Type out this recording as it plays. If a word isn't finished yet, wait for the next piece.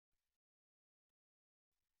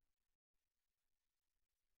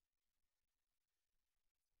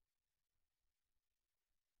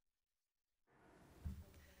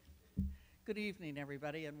Good evening,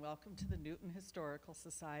 everybody, and welcome to the Newton Historical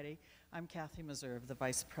Society. I'm Kathy Meserve, the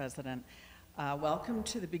Vice President. Welcome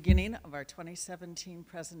to the beginning of our 2017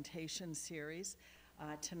 presentation series.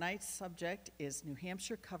 Tonight's subject is New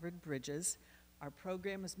Hampshire Covered Bridges. Our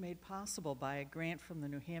program is made possible by a grant from the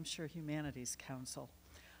New Hampshire Humanities Council.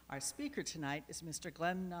 Our speaker tonight is Mr.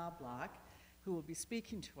 Glenn Knobloch, who will be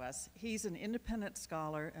speaking to us. He's an independent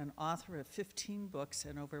scholar and author of 15 books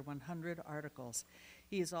and over 100 articles.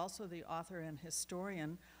 He is also the author and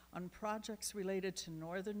historian on projects related to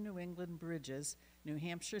northern New England bridges, New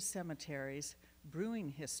Hampshire cemeteries, brewing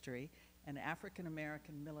history, and African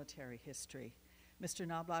American military history. Mr.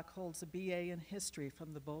 Knobloch holds a BA in history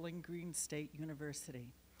from the Bowling Green State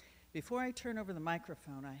University. Before I turn over the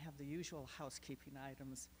microphone, I have the usual housekeeping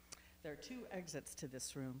items. There are two exits to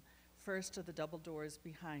this room. First are the double doors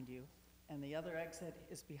behind you, and the other exit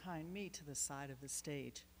is behind me to the side of the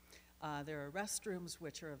stage. There are restrooms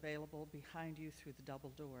which are available behind you through the double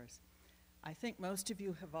doors. I think most of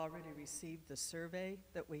you have already received the survey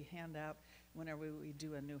that we hand out whenever we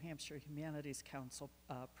do a New Hampshire Humanities Council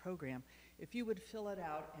program. If you would fill it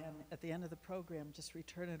out and at the end of the program just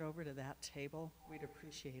return it over to that table, we'd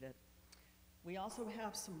appreciate it. We also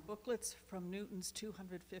have some booklets from Newton's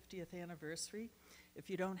 250th anniversary. If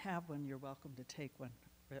you don't have one, you're welcome to take one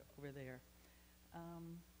over there.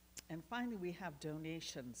 And finally, we have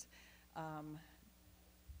donations.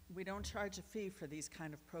 We don't charge a fee for these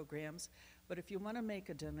kind of programs, but if you want to make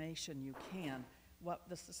a donation, you can. What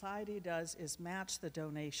the Society does is match the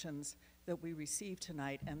donations that we receive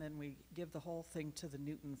tonight, and then we give the whole thing to the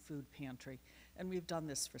Newton Food Pantry. And we've done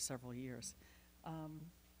this for several years.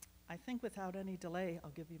 I think without any delay,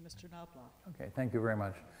 I'll give you Mr. Knobloch. Okay, thank you very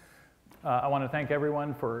much. I want to thank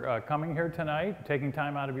everyone for coming here tonight, taking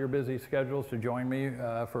time out of your busy schedules to join me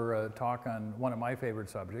for a talk on one of my favorite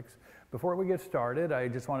subjects. Before we get started, I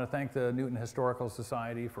just want to thank the Newton Historical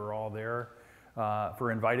Society for all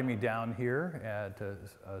for inviting me down here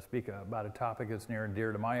to speak about a topic that's near and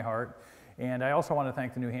dear to my heart. And I also want to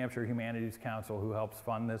thank the New Hampshire Humanities Council who helps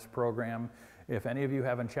fund this program. If any of you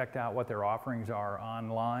haven't checked out what their offerings are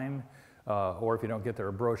online, or if you don't get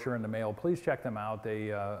their brochure in the mail, please check them out.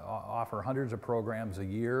 They offer hundreds of programs a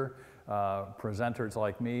year, presenters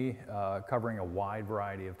like me, covering a wide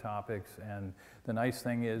variety of topics. And the nice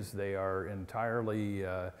thing is they are entirely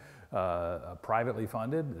privately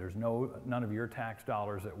funded. There's none of your tax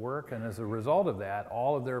dollars at work. And as a result of that,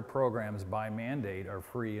 all of their programs by mandate are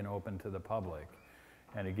free and open to the public.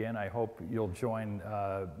 And again, I hope you'll join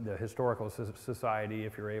the Historical Society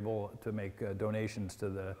if you're able to make donations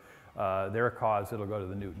to their cause. It'll go to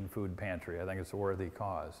the Newton Food Pantry. I think it's a worthy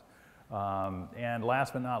cause. And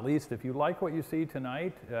last but not least, if you like what you see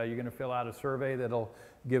tonight, you're going to fill out a survey that'll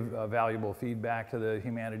give valuable feedback to the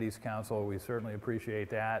Humanities Council. We certainly appreciate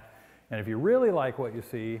that. And if you really like what you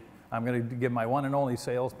see, I'm going to give my one and only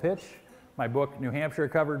sales pitch. My book, New Hampshire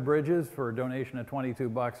Covered Bridges, for a donation of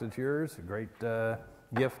 $22. It's yours. A great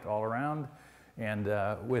gift all around. And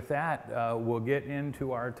with that, we'll get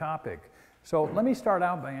into our topic. So let me start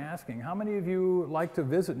out by asking, how many of you like to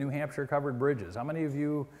visit New Hampshire Covered Bridges? How many of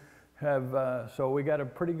you have, so we got a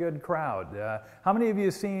pretty good crowd. How many of you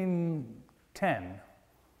have seen 10?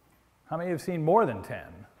 How many have seen more than 10?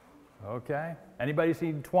 Okay. Anybody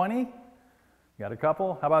seen 20? Got a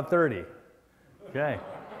couple? How about 30? Okay.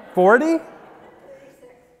 40?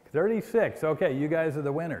 36. Okay, you guys are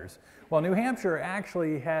the winners. Well, New Hampshire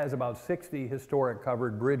actually has about 60 historic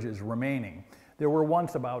covered bridges remaining. There were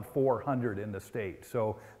once about 400 in the state,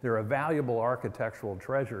 so they're a valuable architectural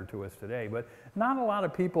treasure to us today. But not a lot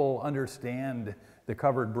of people understand the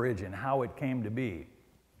covered bridge and how it came to be.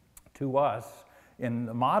 To us, in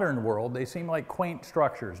the modern world, they seem like quaint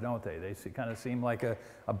structures, don't they? They kind of seem like a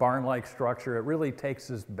barn-like structure. It really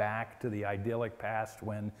takes us back to the idyllic past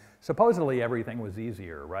when supposedly everything was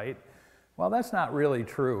easier, right? Well, that's not really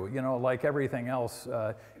true. You know, like everything else,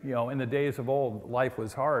 you know, in the days of old, life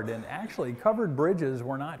was hard. And actually, covered bridges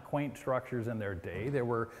were not quaint structures in their day. They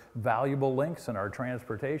were valuable links in our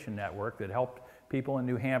transportation network that helped people in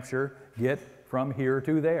New Hampshire get from here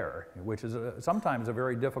to there, which is sometimes a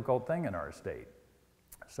very difficult thing in our state.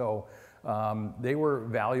 So they were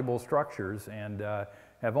valuable structures and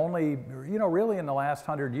have only, you know, really in the last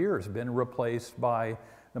 100 years been replaced by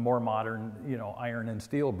the more modern, you know, iron and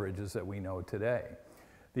steel bridges that we know today.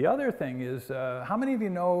 The other thing is, how many of you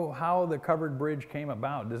know how the covered bridge came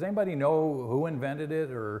about? Does anybody know who invented it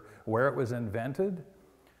or where it was invented?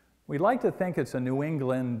 We like to think it's a New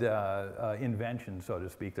England invention, so to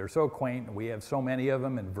speak. They're so quaint, and we have so many of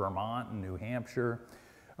them in Vermont and New Hampshire.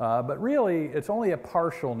 But really, it's only a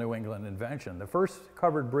partial New England invention. The first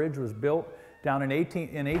covered bridge was built in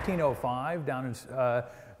 1805, down in,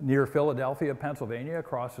 near Philadelphia, Pennsylvania,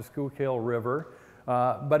 across the Schuylkill River.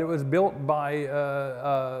 But it was built by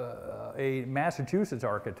a Massachusetts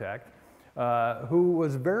architect who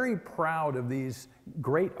was very proud of these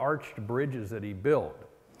great arched bridges that he built.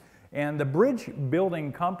 And the bridge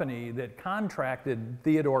building company that contracted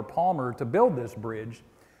Theodore Palmer to build this bridge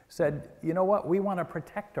said, you know what, we want to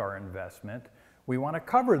protect our investment. We want to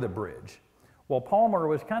cover the bridge. Well, Palmer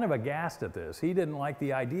was kind of aghast at this. He didn't like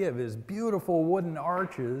the idea of his beautiful wooden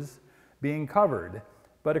arches being covered.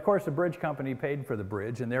 But of course, the bridge company paid for the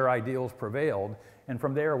bridge and their ideals prevailed. And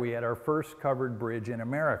from there, we had our first covered bridge in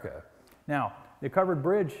America. Now, the covered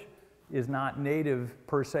bridge is not native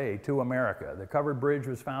per se to America. The covered bridge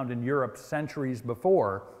was found in Europe centuries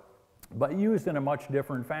before, but used in a much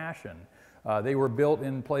different fashion. They were built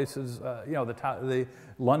in places, you know, the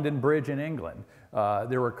London Bridge in England.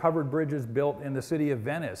 There were covered bridges built in the city of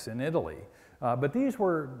Venice in Italy. But these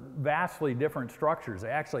were vastly different structures. They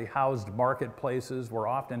actually housed marketplaces, were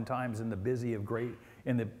oftentimes in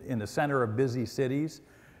the center of busy cities.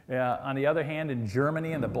 On the other hand, in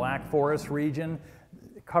Germany, in the Black Forest region,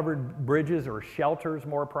 covered bridges, or shelters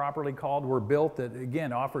more properly called, were built that,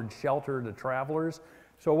 again, offered shelter to travelers.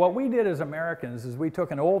 So what we did as Americans is we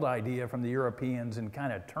took an old idea from the Europeans and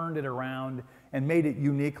kind of turned it around and made it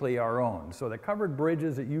uniquely our own. So the covered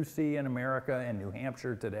bridges that you see in America and New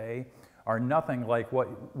Hampshire today are nothing like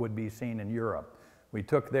what would be seen in Europe. We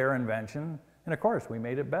took their invention, and of course, we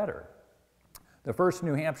made it better. The first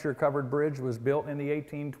New Hampshire covered bridge was built in the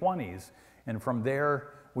 1820s, and from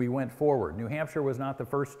there, we went forward. New Hampshire was not the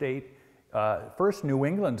first New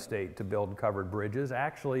England state to build covered bridges.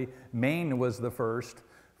 Actually, Maine was the first,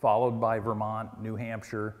 followed by Vermont, New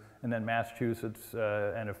Hampshire, and then Massachusetts,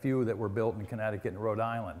 and a few that were built in Connecticut and Rhode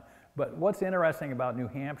Island. But what's interesting about New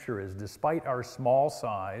Hampshire is, despite our small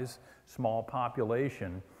size, small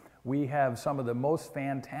population, we have some of the most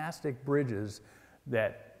fantastic bridges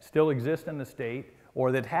that still exist in the state,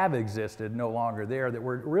 or that have existed, no longer there, that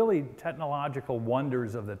were really technological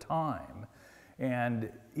wonders of the time. And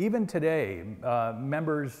even today,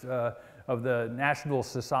 members of the National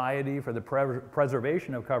Society for the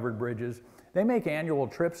Preservation of Covered Bridges, they make annual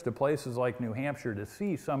trips to places like New Hampshire to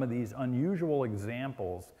see some of these unusual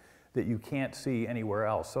examples that you can't see anywhere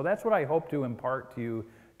else. So that's what I hope to impart to you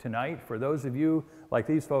tonight. For those of you, like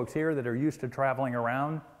these folks here, that are used to traveling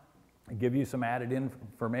around, give you some added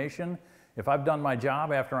information. If I've done my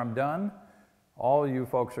job after I'm done, all of you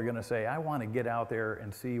folks are going to say, I want to get out there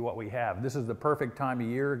and see what we have. This is the perfect time of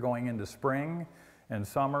year, going into spring and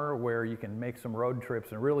summer, where you can make some road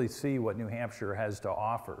trips and really see what New Hampshire has to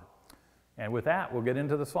offer. And with that, we'll get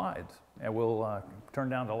into the slides. And we'll turn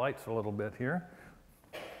down the lights a little bit here.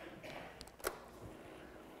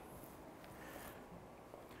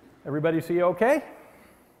 Everybody see okay?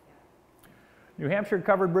 New Hampshire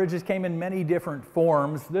covered bridges came in many different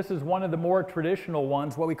forms. This is one of the more traditional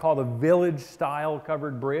ones, what we call the village-style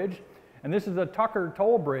covered bridge. And this is a Tucker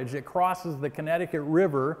toll bridge that crosses the Connecticut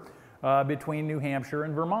River between New Hampshire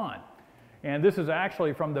and Vermont. And this is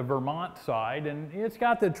actually from the Vermont side, and it's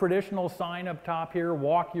got the traditional sign up top here,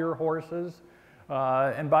 walk your horses.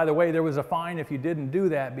 And by the way, there was a fine if you didn't do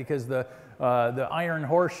that, because the iron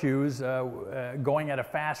horseshoes going at a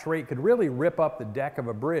fast rate could really rip up the deck of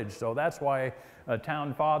a bridge. So that's why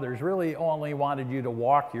town fathers really only wanted you to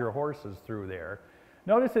walk your horses through there.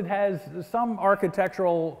 Notice it has some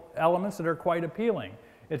architectural elements that are quite appealing.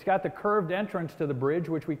 It's got the curved entrance to the bridge,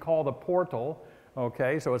 which we call the portal.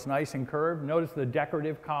 Okay, so it's nice and curved. Notice the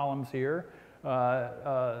decorative columns here.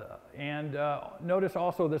 Notice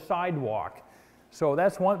also the sidewalk. So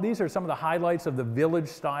these are some of the highlights of the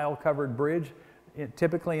village-style covered bridge,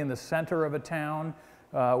 typically in the center of a town,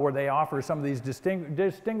 where they offer some of these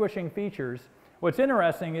distinguishing features. What's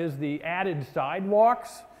interesting is the added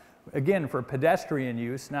sidewalks, again, for pedestrian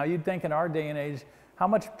use. Now, you'd think in our day and age, how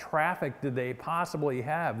much traffic did they possibly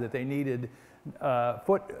have that they needed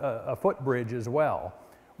a footbridge as well?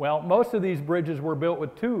 Well, most of these bridges were built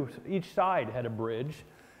with two. Each side had a bridge.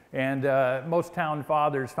 And most town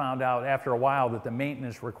fathers found out after a while that the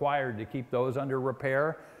maintenance required to keep those under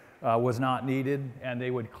repair was not needed, and they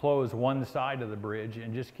would close one side of the bridge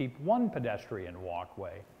and just keep one pedestrian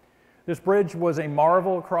walkway. This bridge was a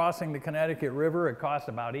marvel crossing the Connecticut River. It cost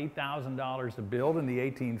about $8,000 to build in the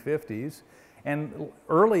 1850s. And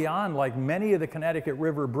early on, like many of the Connecticut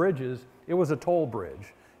River bridges, it was a toll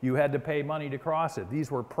bridge. You had to pay money to cross it. These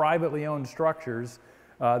were privately owned structures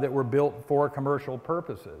that were built for commercial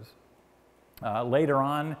purposes. Later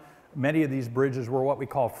on, many of these bridges were what we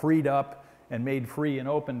call freed up and made free and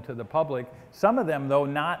open to the public. Some of them, though,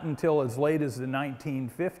 not until as late as the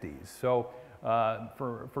 1950s. So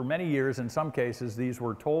For many years, in some cases, these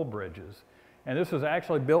were toll bridges. And this was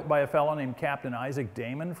actually built by a fellow named Captain Isaac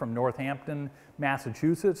Damon from Northampton,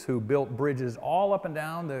 Massachusetts, who built bridges all up and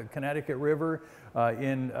down the Connecticut River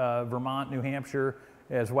in Vermont, New Hampshire,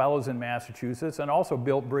 as well as in Massachusetts, and also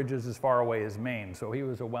built bridges as far away as Maine. So he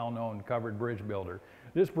was a well-known covered bridge builder.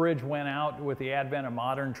 This bridge went out with the advent of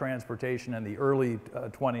modern transportation in the early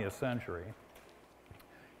 20th century.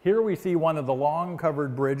 Here we see one of the long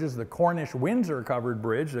covered bridges, the Cornish-Windsor covered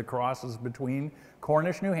bridge that crosses between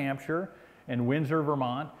Cornish, New Hampshire and Windsor,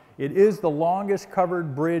 Vermont. It is the longest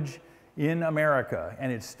covered bridge in America,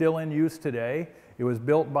 and it's still in use today. It was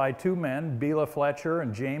built by two men, Bela Fletcher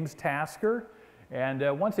and James Tasker.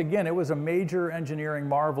 And once again, it was a major engineering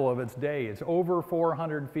marvel of its day. It's over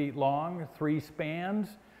 400 feet long, 3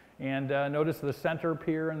 spans, and notice the center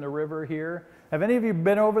pier in the river here. Have any of you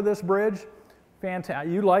been over this bridge?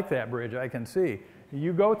 Fantastic. You like that bridge, I can see.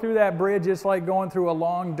 You go through that bridge, it's like going through a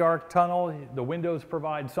long, dark tunnel. The windows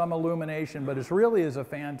provide some illumination, but it really is a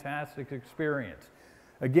fantastic experience.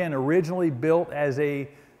 Again, originally built as a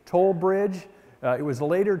toll bridge. It was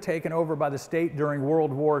later taken over by the state during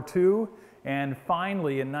World War II. And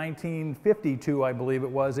finally, in 1952, I believe it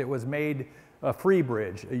was made a free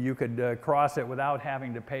bridge. You could cross it without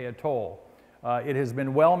having to pay a toll. It has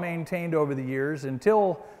been well maintained over the years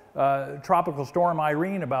until Tropical Storm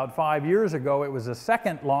Irene about 5 years ago. It was the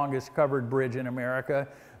second longest covered bridge in America.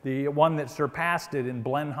 The one that surpassed it in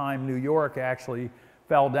Blenheim, New York, actually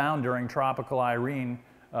fell down during Tropical Irene,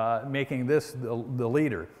 making this the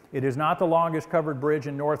leader. It is not the longest covered bridge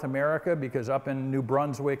in North America because up in New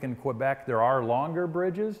Brunswick and Quebec there are longer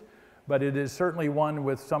bridges, but it is certainly one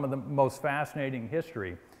with some of the most fascinating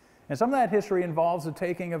history. And some of that history involves the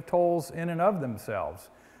taking of tolls in and of themselves.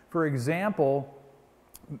 For example,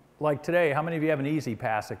 like today, how many of you have an Easy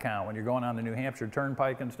Pass account when you're going on the New Hampshire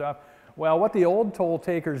Turnpike and stuff? Well, what the old toll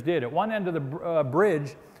takers did, at one end of the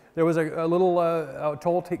bridge, there was a little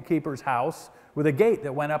toll keeper's house with a gate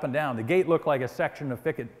that went up and down. The gate looked like a section of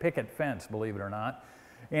picket fence, believe it or not.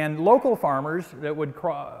 And local farmers that would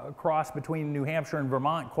cross between New Hampshire and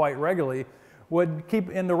Vermont quite regularly would keep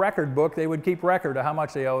in the record book, they would keep record of how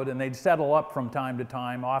much they owed, and they'd settle up from time to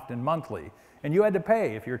time, often monthly. And you had to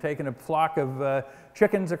pay. If you're taking a flock of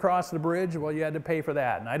chickens across the bridge, well, you had to pay for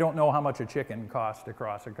that. And I don't know how much a chicken costs to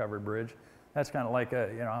cross a covered bridge. That's kind of like,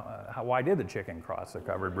 why did the chicken cross a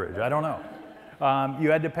covered bridge? I don't know. You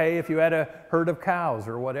had to pay if you had a herd of cows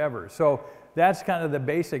or whatever. So that's kind of the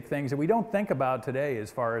basic things that we don't think about today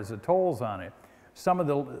as far as the tolls on it. Some of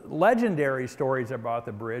the legendary stories about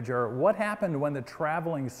the bridge are what happened when the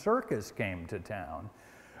traveling circus came to town.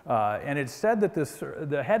 And it's said that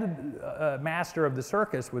the head master of the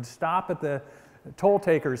circus would stop at the toll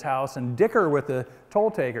taker's house and dicker with the toll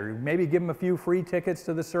taker, maybe give him a few free tickets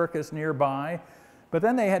to the circus nearby. But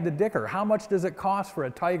then they had to dicker. How much does it cost for a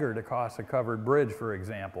tiger to cross a covered bridge, for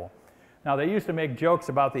example? Now, they used to make jokes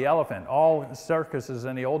about the elephant. All circuses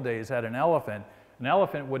in the old days had an elephant. An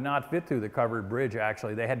elephant would not fit through the covered bridge,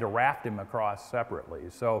 actually. They had to raft him across separately.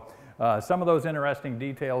 So some of those interesting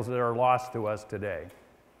details that are lost to us today.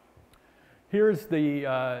 Here's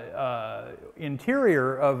the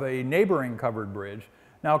interior of a neighboring covered bridge.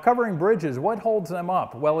 Now, covering bridges, what holds them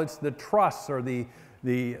up? Well, it's the truss, or the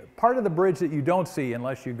part of the bridge that you don't see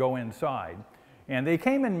unless you go inside. And they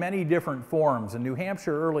came in many different forms, and New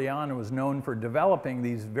Hampshire early on was known for developing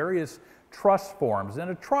these various truss forms.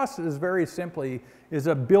 And a truss is very simply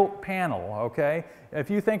a built panel, okay? If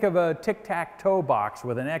you think of a tic-tac-toe box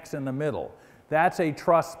with an X in the middle, that's a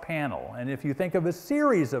truss panel. And if you think of a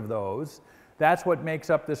series of those, that's what makes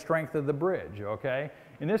up the strength of the bridge, okay?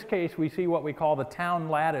 In this case, we see what we call the town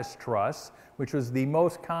lattice truss, which was the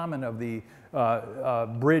most common of the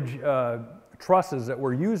bridge trusses that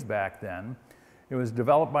were used back then. It was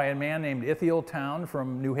developed by a man named Ithiel Town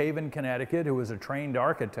from New Haven, Connecticut, who was a trained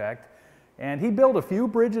architect. And he built a few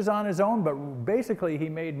bridges on his own, but basically he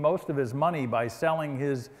made most of his money by selling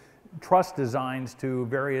his truss designs to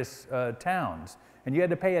various towns. And you had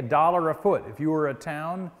to pay $1 a foot. If you were a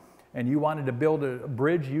town and you wanted to build a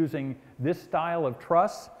bridge using this style of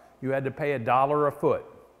truss, you had to pay $1 a foot.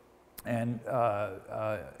 And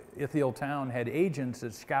Ithiel Town had agents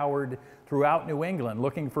that scoured throughout New England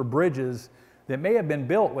looking for bridges that may have been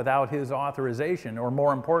built without his authorization, or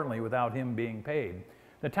more importantly, without him being paid.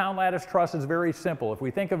 The town lattice truss is very simple. If we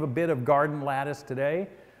think of a bit of garden lattice today,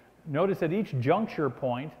 notice that each juncture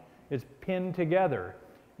point is pinned together.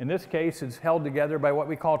 In this case, it's held together by what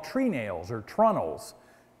we call tree nails or trunnels.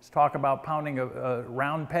 Let's talk about pounding a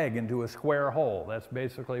round peg into a square hole. That's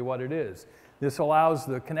basically what it is. This allows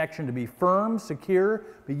the connection to be firm, secure,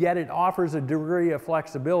 but yet it offers a degree of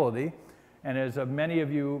flexibility. And as many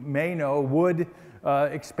of you may know, wood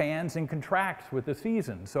expands and contracts with the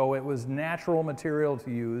season. So it was natural material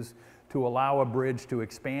to use to allow a bridge to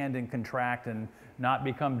expand and contract and not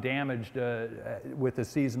become damaged with the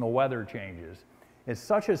seasonal weather changes. It's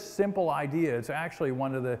such a simple idea. It's actually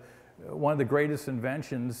one of the greatest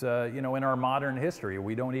inventions, in our modern history.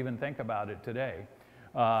 We don't even think about it today.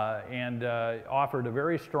 And offered a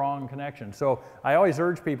very strong connection. So I always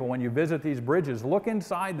urge people, when you visit these bridges, look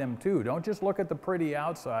inside them too. Don't just look at the pretty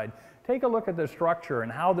outside. Take a look at the structure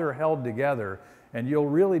and how they're held together, and you'll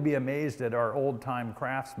really be amazed at our old-time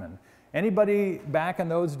craftsmen. Anybody back in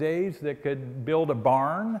those days that could build a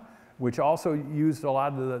barn, which also used a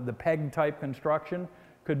lot of the peg-type construction,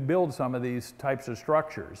 could build some of these types of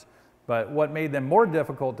structures. But what made them more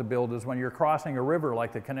difficult to build is when you're crossing a river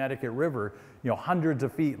like the Connecticut River, hundreds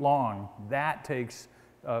of feet long. That takes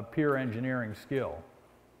pure engineering skill.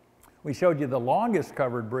 We showed you the longest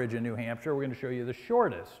covered bridge in New Hampshire. We're going to show you the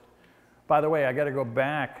shortest. By the way, I got to go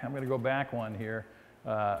back. I'm going to go back one here,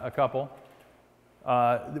 a couple.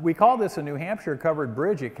 We call this a New Hampshire covered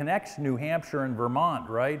bridge. It connects New Hampshire and Vermont,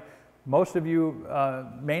 right? Most of you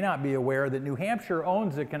may not be aware that New Hampshire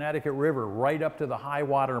owns the Connecticut River right up to the high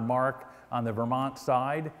water mark on the Vermont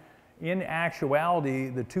side. In actuality,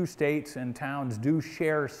 the two states and towns do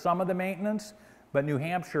share some of the maintenance, but New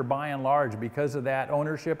Hampshire, by and large, because of that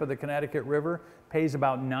ownership of the Connecticut River, pays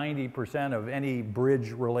about 90% of any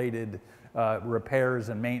bridge-related repairs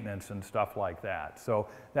and maintenance and stuff like that. So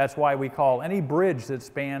that's why we call any bridge that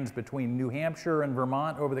spans between New Hampshire and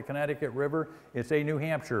Vermont over the Connecticut River, it's a New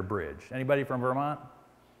Hampshire bridge. Anybody from Vermont?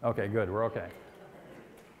 Okay, good, we're okay.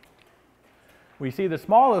 We see the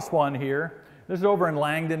smallest one here. This is over in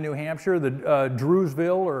Langdon, New Hampshire, the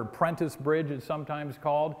Drewsville or Prentice Bridge it's sometimes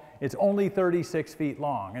called. It's only 36 feet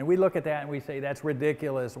long. And we look at that and we say, that's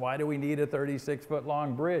ridiculous. Why do we need a 36-foot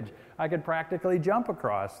long bridge? I could practically jump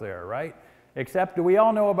across there, right? Except, do we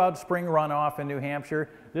all know about spring runoff in New Hampshire?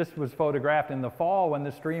 This was photographed in the fall when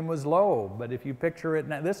the stream was low. But if you picture it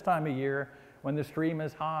this time of year when the stream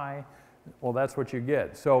is high, well, that's what you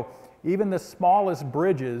get. So even the smallest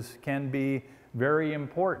bridges can be very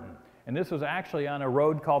important. And this was actually on a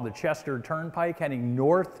road called the Chester Turnpike heading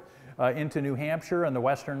north into New Hampshire in the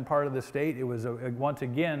western part of the state. It was, once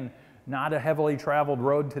again, not a heavily traveled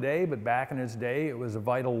road today, but back in its day, it was a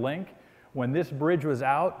vital link. When this bridge was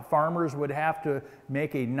out, farmers would have to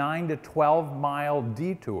make a 9 to 12 mile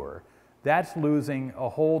detour. That's losing a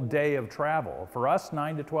whole day of travel. For us,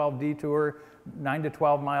 9 to 12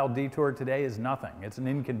 mile detour today is nothing. It's an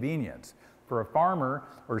inconvenience. For a farmer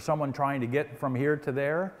or someone trying to get from here to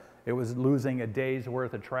there, it was losing a day's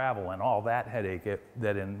worth of travel and all that headache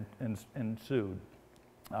that ensued.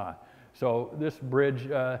 So this bridge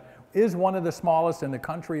is one of the smallest in the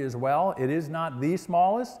country as well. It is not the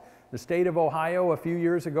smallest. The state of Ohio a few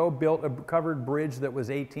years ago built a covered bridge that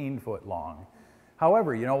was 18 foot long.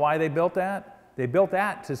 However, you know why they built that? They built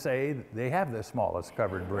that to say they have the smallest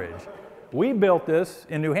covered bridge. We built this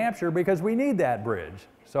in New Hampshire because we need that bridge.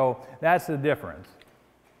 So that's the difference.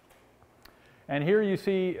 And here you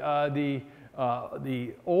see the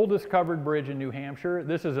oldest covered bridge in New Hampshire.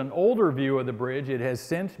 This is an older view of the bridge. It has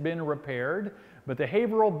since been repaired, but the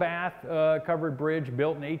Haverhill Bath covered bridge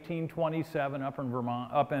built in 1827 up in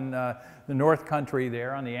Vermont, up in the North Country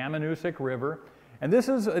there on the Ammonoosuc River. And this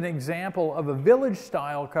is an example of a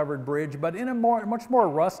village-style covered bridge, but in a much more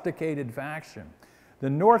rusticated fashion. The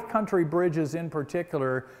North Country bridges in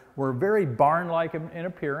particular were very barn-like in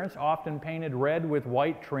appearance, often painted red with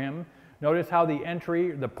white trim. Notice how the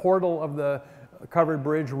entry, the portal of the covered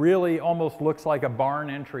bridge really almost looks like a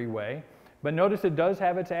barn entryway. But notice it does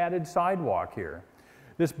have its added sidewalk here.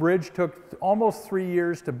 This bridge took almost 3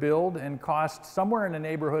 years to build and cost somewhere in the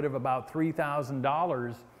neighborhood of about $3,000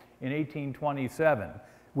 in 1827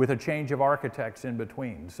 with a change of architects in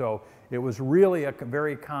between. So it was really a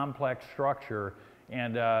very complex structure.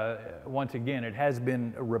 And once again, it has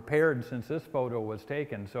been repaired since this photo was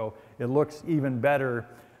taken. So it looks even better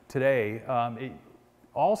today. It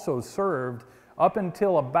also served up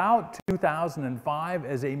until about 2005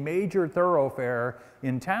 as a major thoroughfare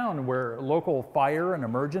in town where local fire and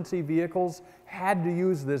emergency vehicles had to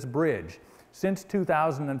use this bridge. Since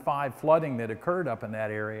 2005 flooding that occurred up in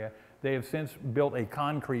that area, they have since built a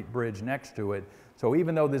concrete bridge next to it. So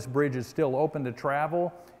even though this bridge is still open to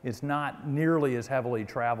travel, it's not nearly as heavily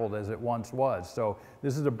traveled as it once was. So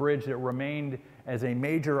this is a bridge that remained as a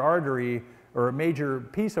major artery or a major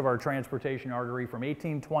piece of our transportation artery from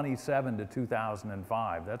 1827 to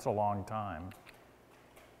 2005. That's a long time.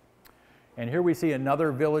 And here we see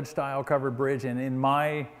another village-style covered bridge, and in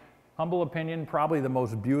my humble opinion, probably the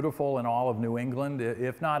most beautiful in all of New England,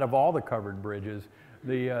 if not of all the covered bridges.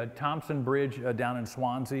 The Thompson Bridge down in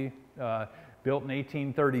Swansea, built in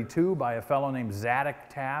 1832 by a fellow named Zadok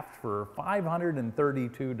Taft for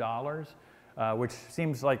 $532, which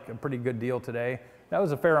seems like a pretty good deal today. That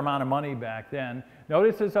was a fair amount of money back then.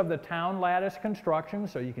 Notice it's of the town lattice construction,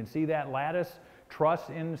 so you can see that lattice truss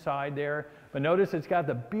inside there. But notice it's got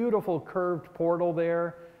the beautiful curved portal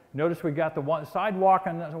there. Notice we've got the one sidewalk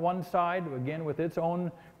on one side, again with its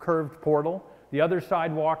own curved portal. The other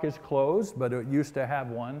sidewalk is closed, but it used to have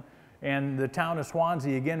one. And the town of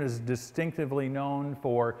Swansea, again, is distinctively known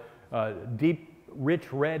for deep,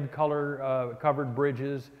 rich red color covered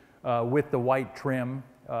bridges with the white trim.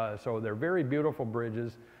 So they're very beautiful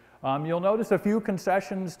bridges. You'll notice a few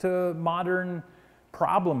concessions to modern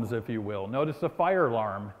problems, if you will. Notice the fire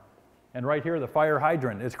alarm, and right here, the fire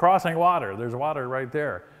hydrant. It's crossing water. There's water right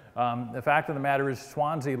there. The fact of the matter is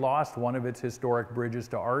Swansea lost one of its historic bridges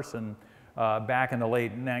to arson back in the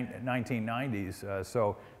late 1990s,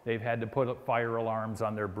 so they've had to put fire alarms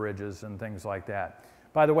on their bridges and things like that.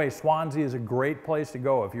 By the way, Swansea is a great place to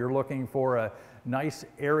go if you're looking for a nice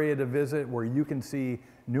area to visit where you can see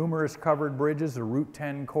numerous covered bridges, the Route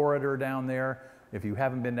 10 corridor down there. If you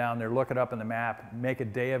haven't been down there, look it up on the map. Make a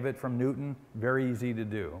day of it from Newton. Very easy to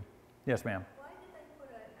do. Yes, ma'am? Why did they put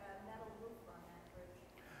a metal roof on that bridge?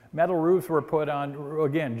 Metal roofs were put on,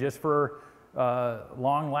 again, just for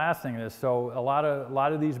long lastingness. So a lot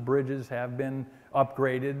of these bridges have been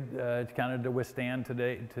upgraded kind of to withstand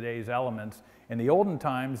today's elements. In the olden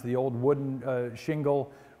times, the old wooden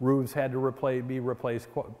shingle roofs had to be replaced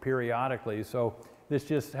periodically. So this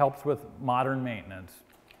just helps with modern maintenance.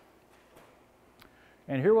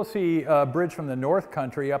 And here we'll see a bridge from the North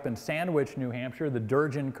Country up in Sandwich, New Hampshire, the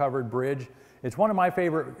Durgin Covered Bridge. It's one of my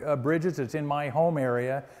favorite bridges. It's in my home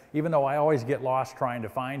area, even though I always get lost trying to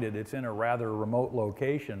find it. It's in a rather remote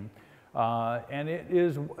location. And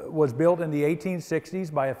it was built in the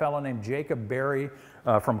 1860s by a fellow named Jacob Berry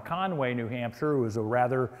from Conway, New Hampshire, who was a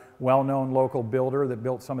rather well-known local builder that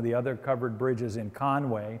built some of the other covered bridges in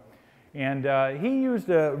Conway. And he used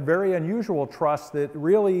a very unusual truss that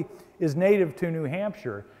really is native to New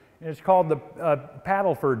Hampshire. And it's called the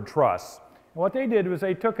Paddleford truss. And what they did was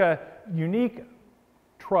they took a unique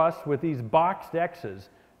truss with these boxed X's.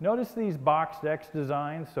 Notice these boxed X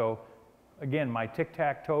designs. So again, my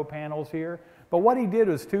tic-tac-toe panels here. But what he did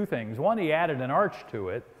was two things. One, he added an arch to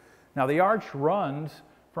it. Now the arch runs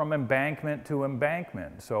from embankment to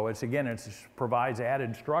embankment. So it provides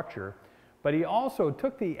added structure. But he also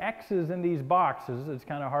took the X's in these boxes, it's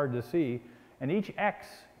kind of hard to see, and each X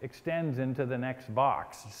extends into the next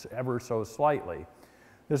box ever so slightly.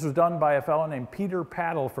 This was done by a fellow named Peter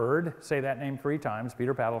Paddleford. Say that name 3 times.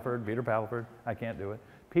 Peter Paddleford, Peter Paddleford. I can't do it.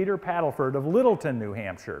 Peter Paddleford of Littleton, New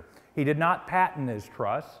Hampshire. He did not patent his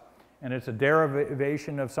truss, and it's a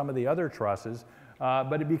derivation of some of the other trusses,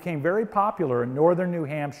 but it became very popular in northern New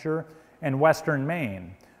Hampshire and western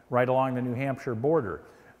Maine, right along the New Hampshire border.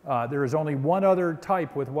 There is only one other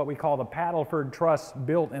type with what we call the Paddleford truss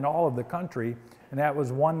built in all of the country, and that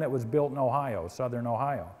was one that was built in Ohio, southern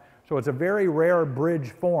Ohio. So it's a very rare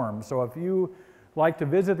bridge form. So if you like to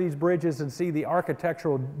visit these bridges and see the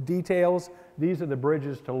architectural details, these are the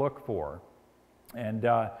bridges to look for. And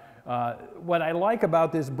what I like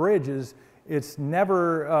about this bridge is it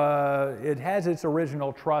has its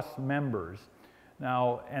original truss members.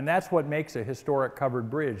 Now, and that's what makes a historic covered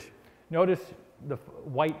bridge. Notice the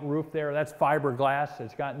white roof there, that's fiberglass.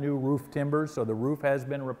 It's got new roof timbers, so the roof has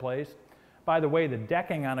been replaced. By the way, the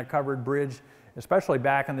decking on a covered bridge, especially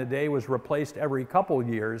back in the day, was replaced every couple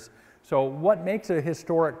years. So what makes a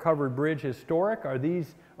historic covered bridge historic are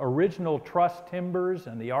these original truss timbers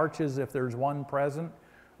and the arches, if there's one present.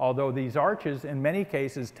 Although these arches, in many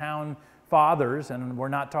cases, town fathers, and we're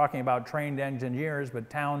not talking about trained engineers, but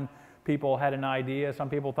town people had an idea. Some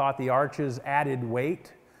people thought the arches added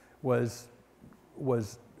weight was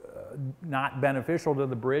not beneficial to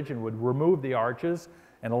the bridge and would remove the arches.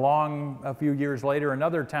 And a few years later,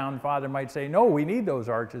 another town father might say, no, we need those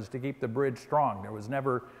arches to keep the bridge strong. There was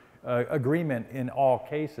never agreement in all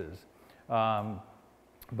cases.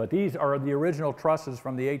 But these are the original trusses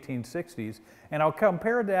from the 1860s. And I'll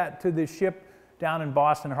compare that to the ship down in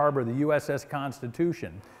Boston Harbor, the USS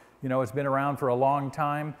Constitution. You know, it's been around for a long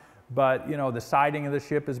time. But, you know, the siding of the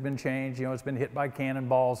ship has been changed. You know, it's been hit by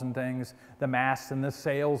cannonballs and things. The masts and the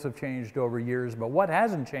sails have changed over years. But what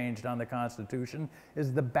hasn't changed on the Constitution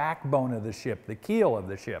is the backbone of the ship, the keel of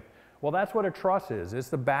the ship. Well, that's what a truss is. It's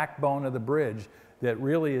the backbone of the bridge that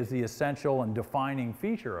really is the essential and defining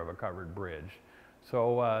feature of a covered bridge.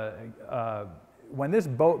 So when this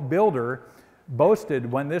boat builder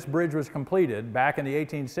boasted when this bridge was completed back in the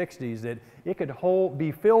 1860s that it could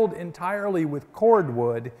be filled entirely with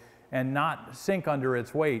cordwood and not sink under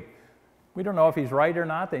its weight. We don't know if he's right or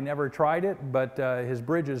not. They never tried it, but his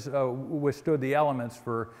bridges withstood the elements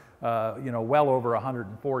for well over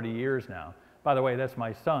 140 years now. By the way, that's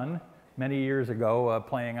my son many years ago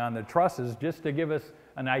playing on the trusses, just to give us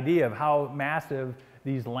an idea of how massive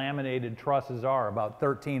these laminated trusses are, about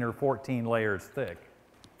 13 or 14 layers thick.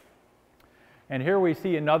 And here we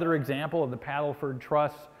see another example of the Paddleford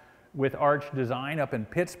Truss with arch design up in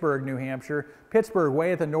Pittsburgh, New Hampshire. Pittsburgh,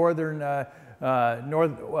 way at the northern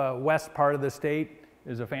northwest part of the state,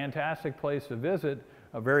 is a fantastic place to visit,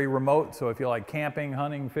 very remote, so if you like camping,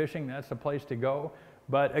 hunting, fishing, that's the place to go.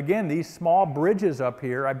 But again, these small bridges up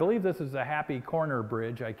here, I believe this is the Happy Corner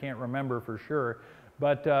Bridge, I can't remember for sure,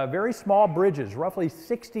 but very small bridges, roughly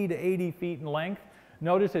 60 to 80 feet in length.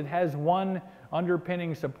 Notice it has one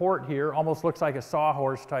underpinning support here, almost looks like a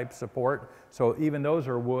sawhorse type support, so even those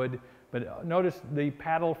are wood. But notice the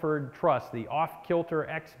Paddleford Truss, the off-kilter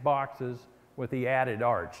X boxes with the added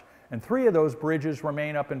arch. And 3 of those bridges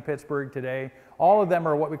remain up in Pittsburgh today. All of them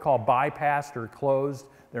are what we call bypassed or closed.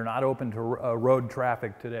 They're not open to road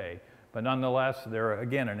traffic today. But nonetheless, they're,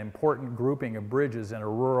 again, an important grouping of bridges in a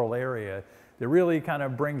rural area that really kind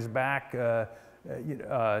of brings back to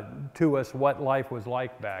us what life was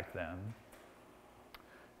like back then.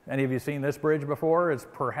 Any of you seen this bridge before? It's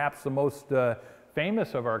perhaps the most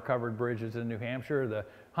famous of our covered bridges in New Hampshire, the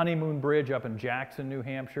Honeymoon Bridge up in Jackson, New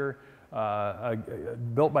Hampshire,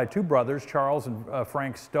 built by 2 brothers, Charles and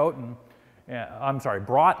Frank Broughton.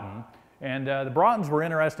 And the Broughtons were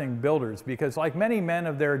interesting builders because, like many men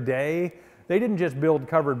of their day, they didn't just build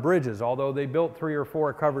covered bridges, although they built 3 or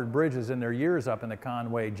 4 covered bridges in their years up in the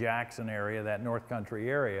Conway, Jackson area, that North Country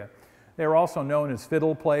area. They were also known as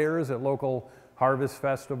fiddle players at local harvest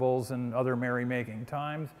festivals and other merrymaking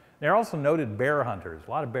times. They're also noted bear hunters,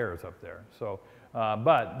 a lot of bears up there. So,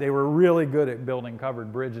 but they were really good at building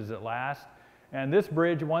covered bridges at last. And this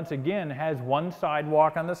bridge, once again, has one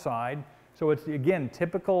sidewalk on the side. So it's, again,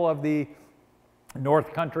 typical of the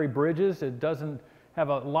North Country bridges. It doesn't have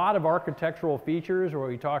a lot of architectural features where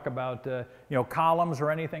we talk about columns or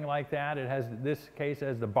anything like that. It has, this case,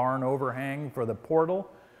 has the barn overhang for the portal.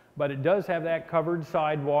 But it does have that covered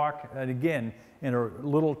sidewalk, and again, in a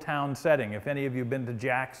little town setting. If any of you have been to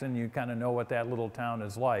Jackson, you kind of know what that little town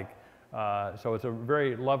is like. So it's a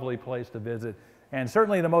very lovely place to visit. And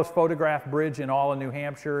certainly the most photographed bridge in all of New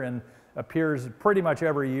Hampshire, and appears pretty much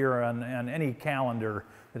every year on any calendar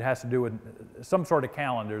that has to do with, some sort of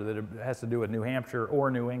calendar that has to do with New Hampshire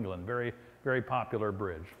or New England. Very, very popular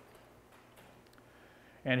bridge.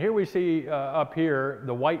 And here we see up here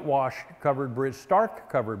the whitewash covered bridge, Stark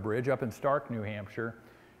covered bridge up in Stark, New Hampshire.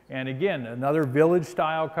 And again, another village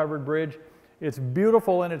style covered bridge. It's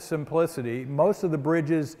beautiful in its simplicity. Most of the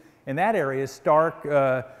bridges in that area, Stark,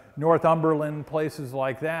 Northumberland, places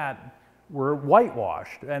like that, were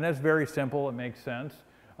whitewashed. And that's very simple, it makes sense.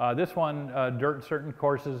 This one, certain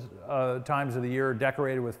courses, times of the year,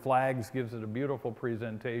 decorated with flags, gives it a beautiful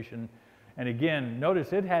presentation. And again,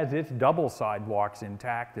 notice it has its double sidewalks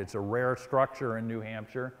intact. It's a rare structure in New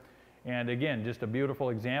Hampshire. And again, just a beautiful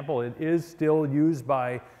example. It is still used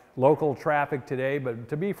by local traffic today, but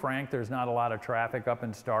to be frank, there's not a lot of traffic up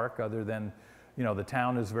in Stark other than, the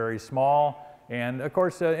town is very small. And of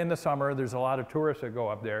course, in the summer, there's a lot of tourists that go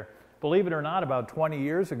up there. Believe it or not, about 20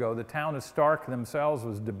 years ago, the town of Stark themselves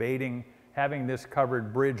was debating having this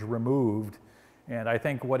covered bridge removed. And I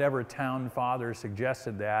think whatever town father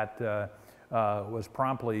suggested that was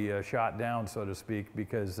promptly shot down, so to speak,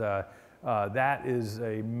 because that is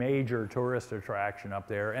a major tourist attraction up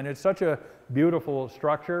there. And it's such a beautiful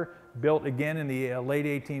structure, built again in the late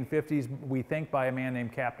 1850s, we think by a man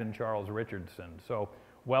named Captain Charles Richardson. So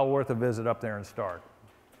well worth a visit up there in Stark.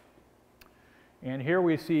 And here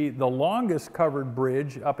we see the longest covered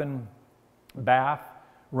bridge up in Bath,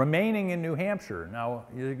 remaining in New Hampshire. Now,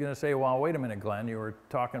 you're going to say, well, wait a minute, Glenn, you were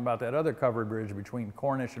talking about that other covered bridge between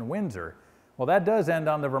Cornish and Windsor. Well, that does end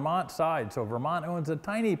on the Vermont side, so Vermont owns a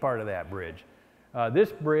tiny part of that bridge.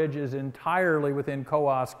 This bridge is entirely within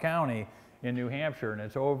Coos County in New Hampshire, and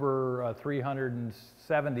it's over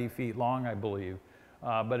 370 feet long, I believe.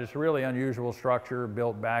 But it's a really unusual structure,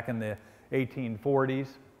 built back in the 1840s.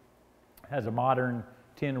 Has a modern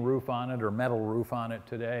tin roof on it, or metal roof on it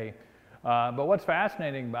today. But what's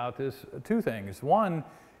fascinating about this, 2 things. One,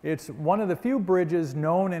 it's one of the few bridges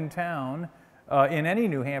known in town, in any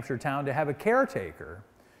New Hampshire town, to have a caretaker.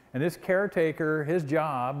 And this caretaker, his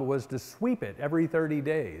job was to sweep it every 30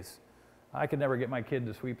 days. I could never get my kid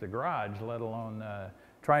to sweep the garage, let alone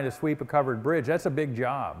trying to sweep a covered bridge. That's a big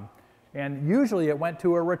job. And usually it went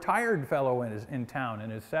to a retired fellow in town in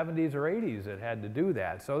his 70s or 80s that had to do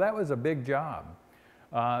that. So that was a big job.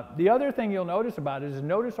 The other thing you'll notice about it is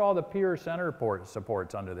notice all the pier center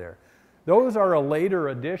supports under there. Those are a later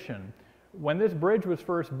addition. When this bridge was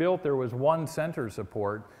first built, there was one center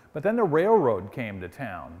support, but then the railroad came to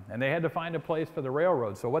town, and they had to find a place for the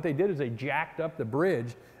railroad. So what they did is they jacked up the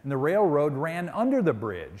bridge, and the railroad ran under the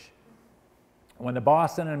bridge. When the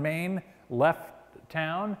Boston and Maine left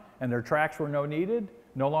town and their tracks were no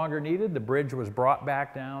longer needed, the bridge was brought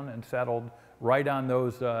back down and settled right on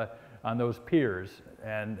those piers,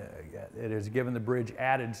 and it has given the bridge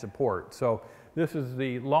added support. So this is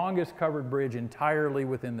the longest covered bridge entirely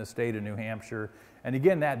within the state of New Hampshire. And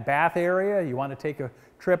again, that Bath area, you want to take a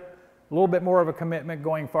trip, a little bit more of a commitment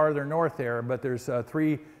going farther north there, but there's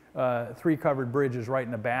three covered bridges right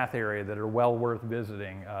in the Bath area that are well worth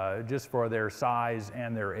visiting just for their size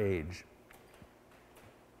and their age.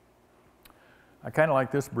 I kind of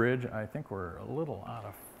like this bridge. I think we're a little out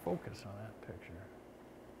of focus on that picture.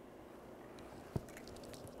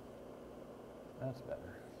 That's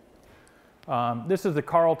better. This is the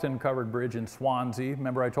Carleton covered bridge in Swansea.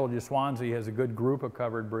 Remember I told you Swansea has a good group of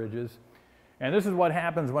covered bridges. And this is what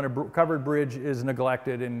happens when a covered bridge is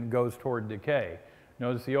neglected and goes toward decay.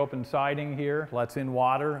 Notice the open siding here lets in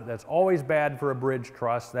water. That's always bad for a bridge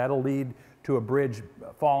truss. That'll lead to a bridge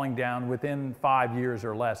falling down within 5 years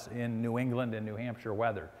or less in New England and New Hampshire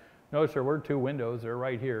weather. Notice there were two windows. They're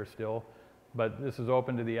right here still, but this is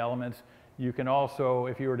open to the elements. You can also,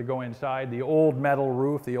 if you were to go inside, the old metal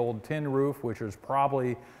roof, the old tin roof, which was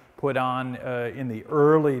probably put on in the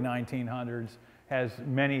early 1900s, has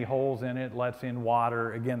many holes in it, lets in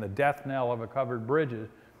water. Again, the death knell of a covered bridge.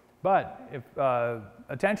 But if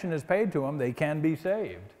attention is paid to them, they can be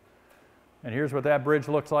saved. And here's what that bridge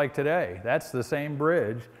looks like today. That's the same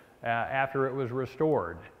bridge after it was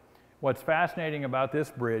restored. What's fascinating about this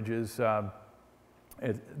bridge is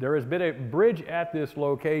there has been a bridge at this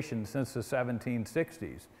location since the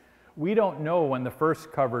 1760s. We don't know when the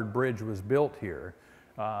first covered bridge was built here.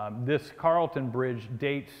 This Carleton Bridge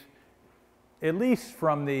dates at least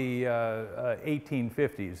from the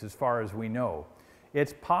 1850s, as far as we know.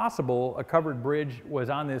 It's possible a covered bridge was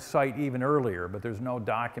on this site even earlier, but there's no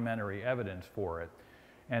documentary evidence for it.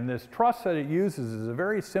 And this truss that it uses is a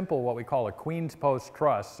very simple, what we call a Queen's Post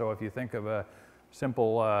truss. So if you think of a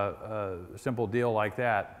simple deal like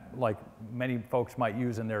that, like many folks might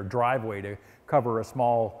use in their driveway to cover a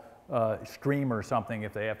small stream or something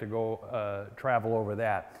if they have to go travel over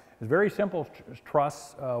that. It's a very simple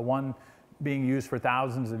truss, one being used for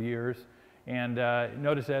thousands of years. And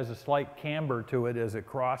notice it has a slight camber to it as it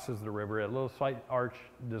crosses the river, a little slight arch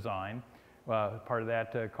design, part of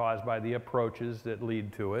that caused by the approaches that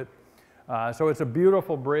lead to it. So it's a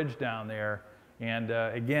beautiful bridge down there. And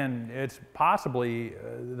again, it's possibly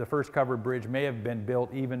the first covered bridge may have been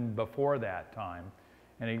built even before that time.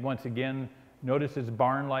 And once again, notice its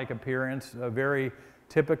barn-like appearance, very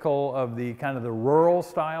typical of the kind of the rural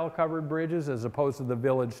style covered bridges as opposed to the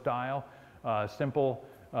village style.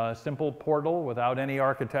 Simple portal without any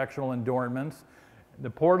architectural adornments. The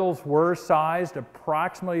portals were sized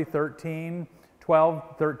approximately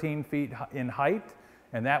 12, 13 feet in height,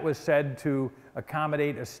 and that was said to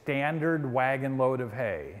accommodate a standard wagon load of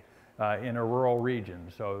hay in a rural region.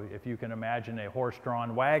 So if you can imagine a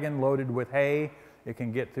horse-drawn wagon loaded with hay, it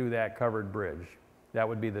can get through that covered bridge. That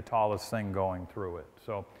would be the tallest thing going through it.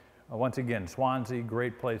 So once again, Swansea,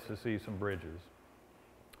 great place to see some bridges.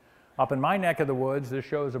 Up in my neck of the woods, this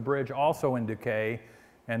shows a bridge also in decay,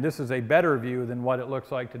 and this is a better view than what it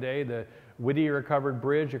looks like today, the Whittier covered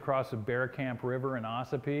bridge across the Bear Camp River in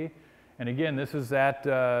Ossipee. And again, this is that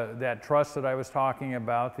truss that I was talking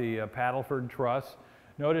about, the Paddleford truss.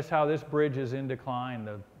 Notice how this bridge is in decline,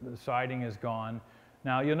 the siding is gone.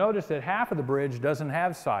 Now you'll notice that half of the bridge doesn't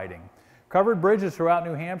have siding. Covered bridges throughout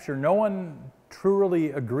New Hampshire, no one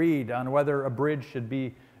truly agreed on whether a bridge should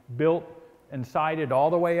be built and sided all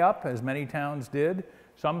the way up, as many towns did.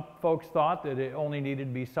 Some folks thought that it only needed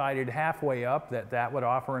to be sided halfway up, that would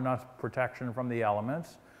offer enough protection from the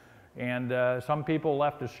elements. And some people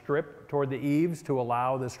left a strip toward the eaves to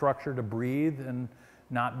allow the structure to breathe and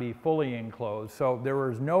not be fully enclosed. So there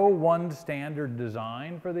was no one standard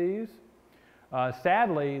design for these.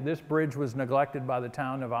 Sadly, this bridge was neglected by the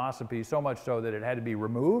town of Ossipee, so much so that it had to be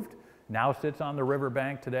removed. Now sits on the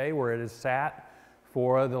riverbank today, where it has sat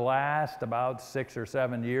for the last about 6 or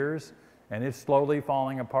 7 years, and it's slowly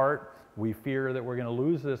falling apart. We fear that we're going to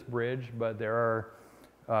lose this bridge, but there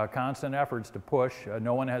are constant efforts to push.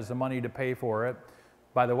 No one has the money to pay for it.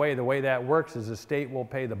 By the way that works is the state will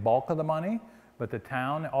pay the bulk of the money, but the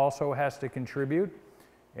town also has to contribute.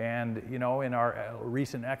 And you know, in our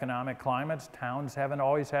recent economic climates, towns haven't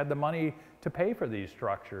always had the money to pay for these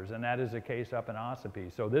structures, and that is the case up in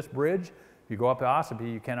Ossipee. So this bridge, if you go up to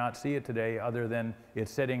Ossipee, you cannot see it today other than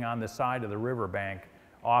it's sitting on the side of the riverbank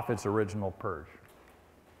off its original perch.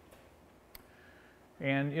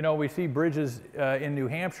 And you know, we see bridges in New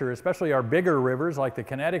Hampshire, especially our bigger rivers like the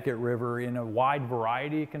Connecticut River, in a wide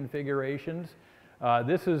variety of configurations.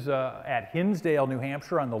 This is at Hinsdale, New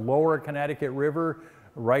Hampshire, on the lower Connecticut River,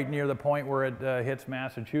 right near the point where it hits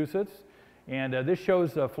Massachusetts. And this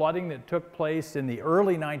shows the flooding that took place in the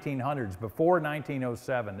early 1900s, before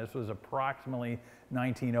 1907. This was approximately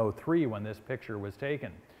 1903 when this picture was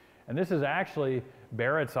taken. And this is actually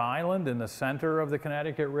Barrett's Island in the center of the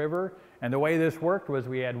Connecticut River. And the way this worked was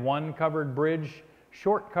we had one covered bridge,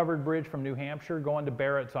 short covered bridge from New Hampshire going to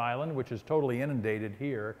Barrett's Island, which is totally inundated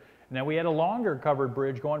here. And then we had a longer covered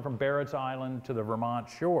bridge going from Barrett's Island to the Vermont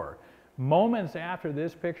shore. Moments after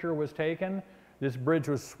this picture was taken, this bridge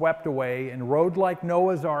was swept away and rode like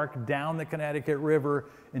Noah's Ark down the Connecticut River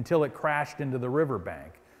until it crashed into the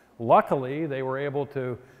riverbank. Luckily, they were able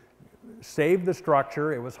to save the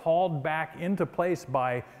structure. It was hauled back into place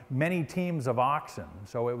by many teams of oxen,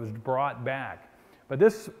 so it was brought back. But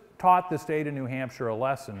this taught the state of New Hampshire a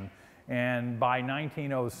lesson, and by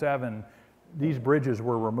 1907, these bridges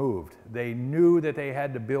were removed. They knew that they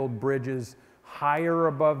had to build bridges higher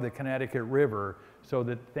above the Connecticut River so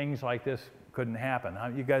that things like this couldn't happen.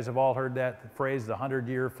 You guys have all heard that phrase, the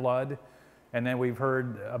 100-year flood, and then we've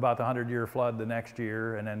heard about the 100-year flood the next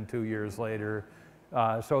year, and then 2 years later.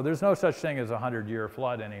 So there's no such thing as a 100-year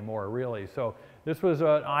flood anymore, really. So this was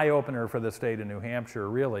an eye-opener for the state of New Hampshire,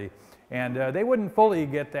 really. And they wouldn't fully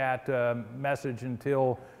get that message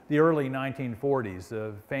until the early 1940s,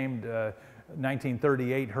 the famed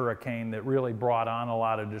 1938 hurricane that really brought on a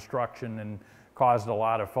lot of destruction and caused a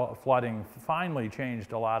lot of flooding, finally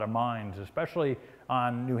changed a lot of minds, especially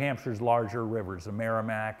on New Hampshire's larger rivers, the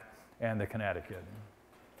Merrimack and the Connecticut.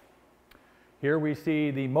 Here we see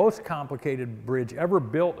the most complicated bridge ever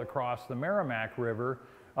built across the Merrimack River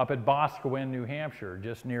up at Boscawen, New Hampshire,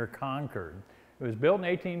 just near Concord. It was built in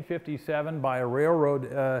 1857 by a railroad,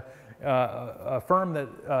 a firm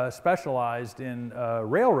that specialized in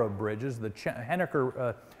railroad bridges, the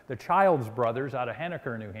Childs Brothers out of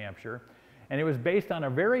Henniker, New Hampshire. And it was based on a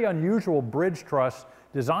very unusual bridge truss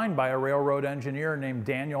designed by a railroad engineer named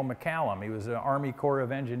Daniel McCallum. He was an Army Corps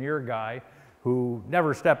of Engineer guy who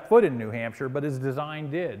never stepped foot in New Hampshire, but his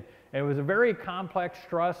design did. And it was a very complex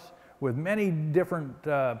truss with many different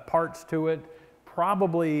parts to it,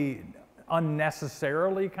 probably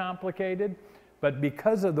unnecessarily complicated, but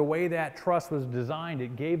because of the way that truss was designed,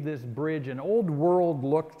 it gave this bridge an old world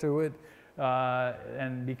look to it,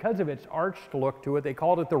 and because of its arched look to it, they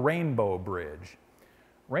called it the Rainbow Bridge.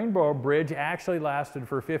 Rainbow Bridge actually lasted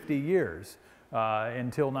for 50 years.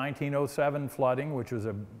 Until 1907 flooding, which was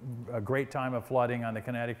a great time of flooding on the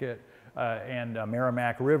Connecticut and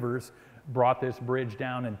Merrimack rivers, brought this bridge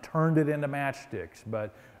down and turned it into matchsticks.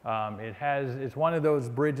 But it's one of those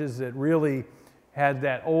bridges that really has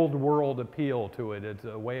that old world appeal to it. It's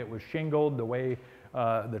the way it was shingled, the way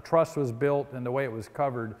the truss was built, and the way it was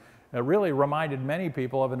covered. It really reminded many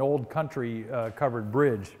people of an old country covered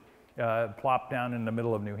bridge plopped down in the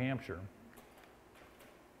middle of New Hampshire.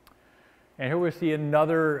 And here we see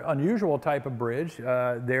another unusual type of bridge.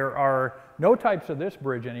 There are no types of this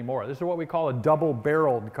bridge anymore. This is what we call a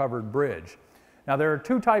double-barreled covered bridge. Now there are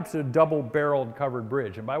two types of double-barreled covered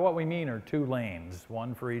bridge, and by what we mean are two lanes,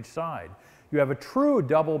 one for each side. You have a true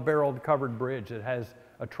double-barreled covered bridge that has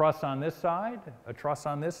a truss on this side, a truss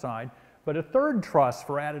on this side, but a third truss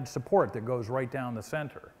for added support that goes right down the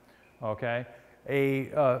center, okay?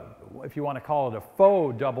 If you want to call it a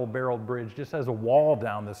faux double-barreled bridge, just has a wall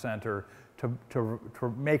down the center to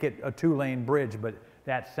make it a two-lane bridge, but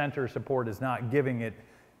that center support is not giving it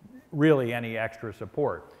really any extra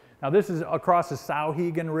support. Now this is across the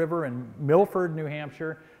Sauhegan River in Milford, New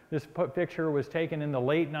Hampshire. This picture was taken in the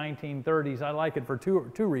late 1930s. I like it for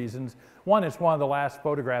two reasons. One, it's one of the last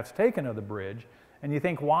photographs taken of the bridge, and you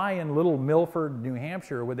think, why in little Milford, New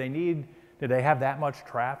Hampshire, did they have that much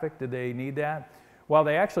traffic? Did they need that? Well,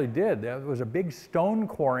 they actually did. There was a big stone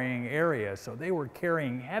quarrying area, so they were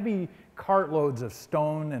carrying heavy cartloads of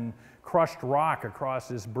stone and crushed rock across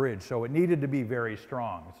this bridge, so it needed to be very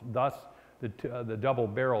strong, thus the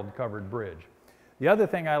double-barreled covered bridge. The other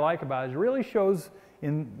thing I like about it is it really shows,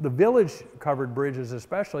 in the village covered bridges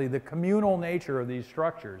especially, the communal nature of these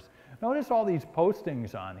structures. Notice all these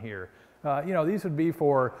postings on here. You know, these would be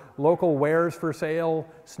for local wares for sale,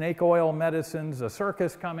 snake oil medicines, a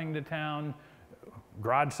circus coming to town,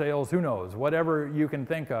 garage sales, who knows, whatever you can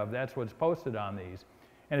think of, that's what's posted on these.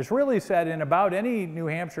 And it's really set in about any New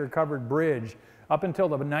Hampshire covered bridge up until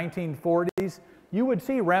the 1940s. You would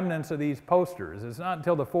see remnants of these posters. It's not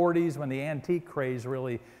until the 40s when the antique craze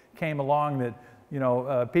really came along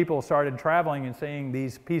that people started traveling and seeing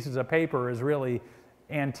these pieces of paper as really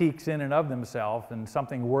antiques in and of themselves and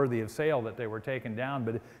something worthy of sale that they were taken down.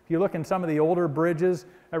 But if you look in some of the older bridges,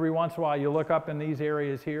 every once in a while you look up in these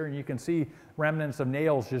areas here and you can see remnants of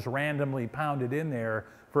nails just randomly pounded in there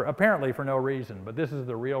apparently for no reason, but this is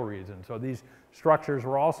the real reason. So these structures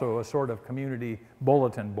were also a sort of community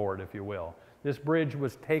bulletin board, if you will. This bridge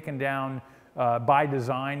was taken down by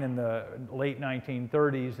design in the late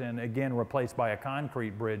 1930s and again replaced by a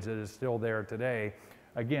concrete bridge that is still there today.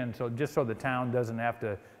 Again, so just so the town doesn't have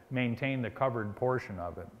to maintain the covered portion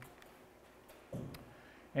of it.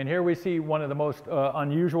 And here we see one of the most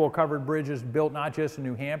unusual covered bridges built not just in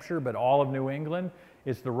New Hampshire, but all of New England.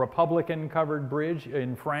 It's the Republican covered bridge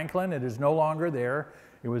in Franklin. It is no longer there.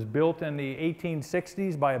 It was built in the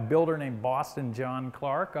 1860s by a builder named Boston John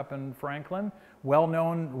Clark up in Franklin,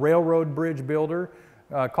 well-known railroad bridge builder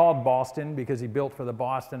called Boston because he built for the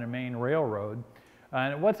Boston and Maine Railroad.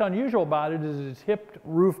 And what's unusual about it is its hipped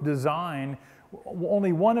roof design.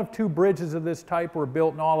 Only one of two bridges of this type were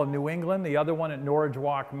built in all of New England, the other one at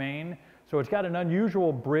Norridgewock, Maine. So it's got an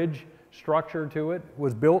unusual bridge structure to it. It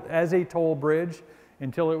was built as a toll bridge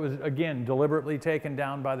until it was, again, deliberately taken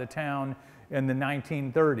down by the town in the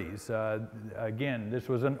 1930s. Again, this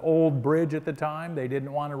was an old bridge at the time. They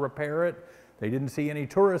didn't want to repair it. They didn't see any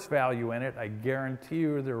tourist value in it. I guarantee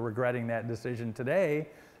you they're regretting that decision today.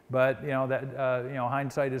 But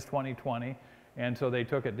hindsight is 20/20, and so they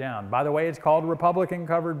took it down. By the way, it's called Republican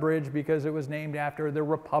Covered Bridge because it was named after the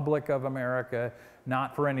Republic of America,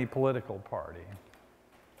 not for any political party.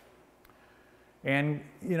 And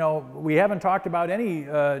we haven't talked about any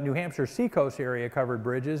New Hampshire seacoast area covered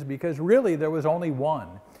bridges because really there was only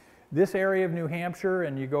one. This area of New Hampshire,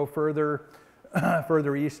 and you go further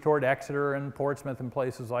east toward Exeter and Portsmouth and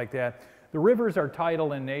places like that, the rivers are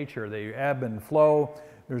tidal in nature. They ebb and flow.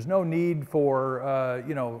 There's no need for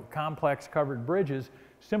complex covered bridges.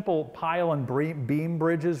 Simple pile and beam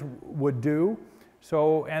bridges would do.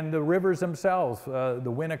 So, and the rivers themselves, the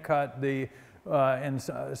Winnicott, and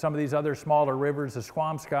some of these other smaller rivers, the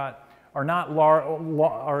Squamscott, are not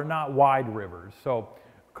wide rivers. So,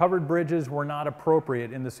 covered bridges were not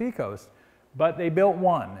appropriate in the seacoast, but they built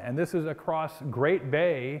one, and this is across Great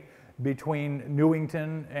Bay between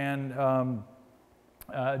Newington and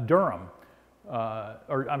Durham.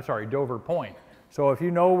 Dover Point. So if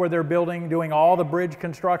you know where they're doing all the bridge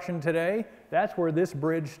construction today, that's where this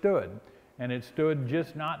bridge stood. And it stood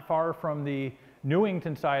just not far from the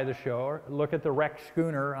Newington side of the shore. Look at the wrecked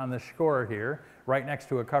schooner on the shore here, right next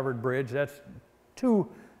to a covered bridge. That's two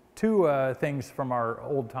things from our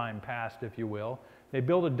old-time past, if you will. They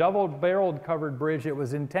built a double-barreled covered bridge. It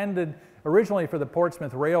was intended originally for the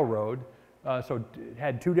Portsmouth Railroad, so it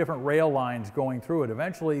had two different rail lines going through it.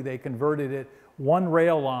 Eventually, they converted it one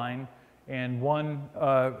rail line and one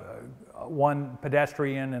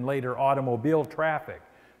pedestrian and later automobile traffic.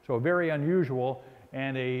 So very unusual,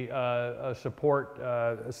 and a support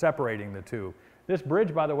separating the two. This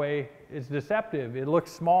bridge, by the way, is deceptive. It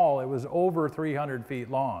looks small. It was over 300 feet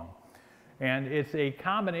long. And it's a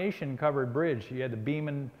combination covered bridge. You had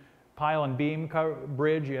the pile and beam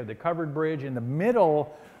bridge, you had the covered bridge. In the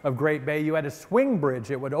middle of Great Bay, you had a swing bridge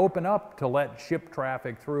that would open up to let ship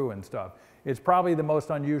traffic through and stuff. It's probably the most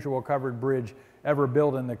unusual covered bridge ever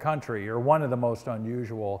built in the country, or one of the most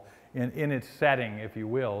unusual in its setting, if you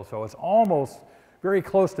will. So it's almost very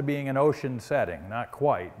close to being an ocean setting. Not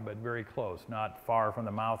quite, but very close, not far from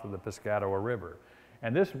the mouth of the Piscataqua River.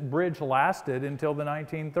 And this bridge lasted until the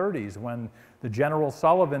 1930s when the General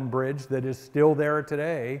Sullivan Bridge that is still there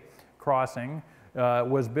today, crossing,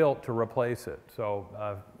 was built to replace it.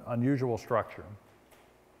 So unusual structure.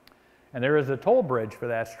 And there is a toll bridge for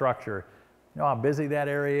that structure. You know how busy that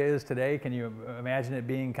area is today? Can you imagine it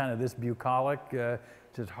being kind of this bucolic?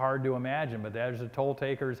 It's just hard to imagine, but there's a toll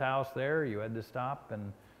taker's house there. You had to stop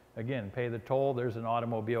and, again, pay the toll. There's an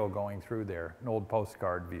automobile going through there, an old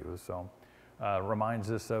postcard view. So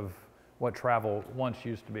reminds us of what travel once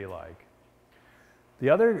used to be like. The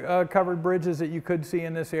other covered bridges that you could see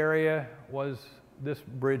in this area was this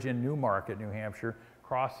bridge in Newmarket, New Hampshire,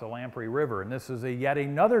 across the Lamprey River. And this is yet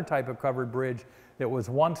another type of covered bridge that was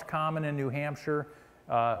once common in New Hampshire.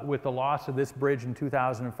 With the loss of this bridge in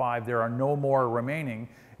 2005, there are no more remaining.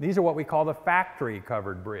 These are what we call the factory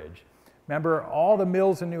covered bridge. Remember, all the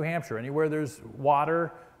mills in New Hampshire, anywhere there's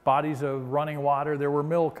water, bodies of running water, there were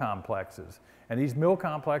mill complexes. And these mill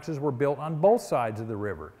complexes were built on both sides of the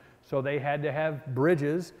river. So they had to have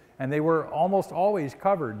bridges, and they were almost always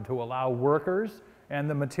covered to allow workers and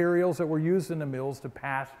the materials that were used in the mills to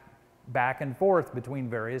pass back and forth between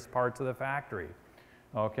various parts of the factory.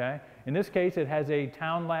 Okay? In this case, it has a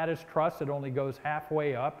town lattice truss that only goes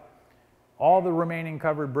halfway up. All the remaining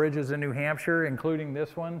covered bridges in New Hampshire, including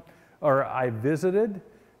this one, I visited.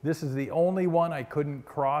 This is the only one I couldn't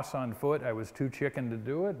cross on foot. I was too chicken to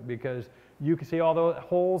do it because you can see all the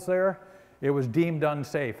holes there. It was deemed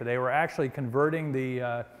unsafe. They were actually converting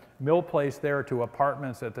the mill place there to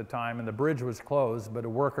apartments at the time, and the bridge was closed, but a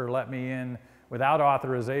worker let me in without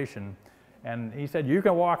authorization. And he said, "You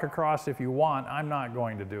can walk across if you want. I'm not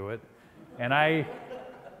going to do it." And I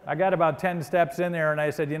got about 10 steps in there, and I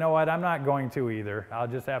said, "You know what? I'm not going to either. I'll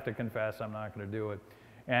just have to confess I'm not going to do it."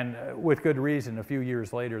 And with good reason. A few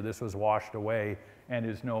years later, this was washed away and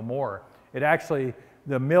is no more. It actually,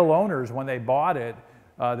 the mill owners, when they bought it,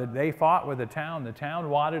 they fought with the town. The town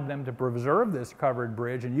wanted them to preserve this covered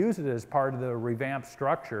bridge and use it as part of the revamped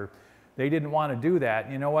structure. They didn't want to do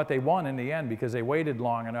that. You know what? They won in the end because they waited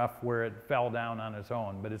long enough where it fell down on its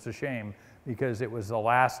own. But it's a shame because it was the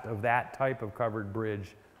last of that type of covered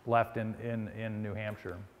bridge left in New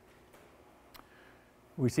Hampshire.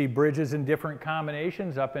 We see bridges in different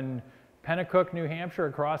combinations. Up in Pennacook, New Hampshire,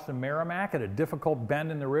 across the Merrimack, at a difficult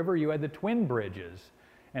bend in the river, you had the twin bridges.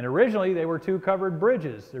 And originally, they were two covered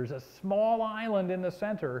bridges. There's a small island in the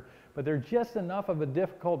center, but there's just enough of a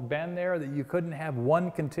difficult bend there that you couldn't have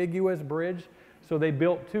one contiguous bridge, so they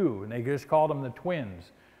built two, and they just called them the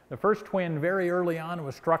twins. The first twin, very early on,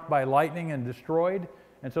 was struck by lightning and destroyed,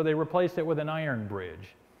 and so they replaced it with an iron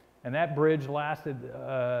bridge. And that bridge lasted,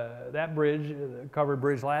 covered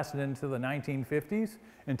bridge lasted into the 1950s,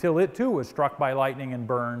 until it too was struck by lightning and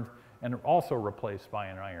burned, and also replaced by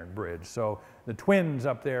an iron bridge. So the twins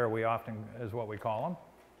up there, we often, is what we call them.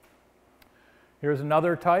 Here's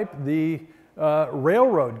another type, the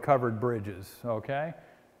railroad covered bridges, okay?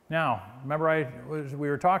 Now, remember we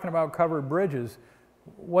were talking about covered bridges.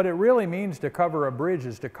 What it really means to cover a bridge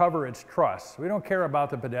is to cover its truss. We don't care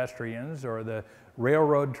about the pedestrians or the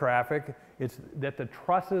railroad traffic. It's that the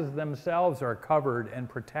trusses themselves are covered and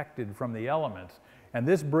protected from the elements. And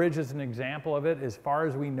this bridge is an example of it. As far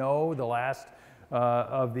as we know, the last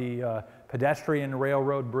of the pedestrian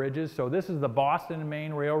railroad bridges. So this is the Boston and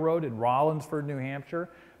Maine Railroad in Rollinsford, New Hampshire.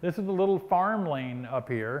 This is the little farm lane up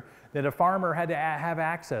here that a farmer had to have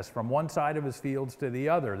access from one side of his fields to the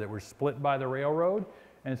other that were split by the railroad.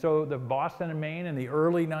 And so the Boston and Maine in the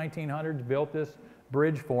early 1900s built this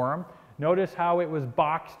bridge for him. Notice how it was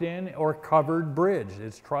boxed in or covered bridge.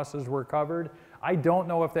 Its trusses were covered. I don't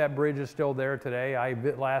know if that bridge is still there today. I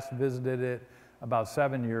last visited it about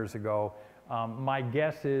 7 years ago. My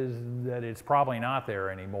guess is that it's probably not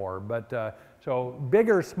there anymore. But so big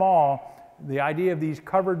or small, the idea of these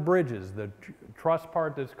covered bridges, the truss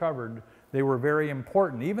part that's covered, they were very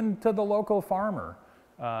important, even to the local farmer.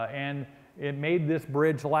 And it made this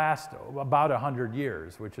bridge last about 100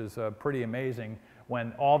 years, which is pretty amazing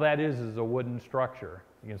when all that is a wooden structure.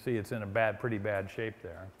 You can see it's in a pretty bad shape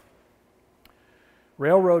there.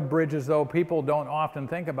 Railroad bridges, though, people don't often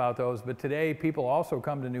think about those, but today people also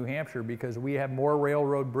come to New Hampshire because we have more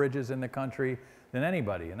railroad bridges in the country than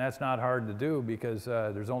anybody, and that's not hard to do because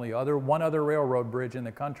there's only one other railroad bridge in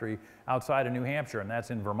the country outside of New Hampshire, and that's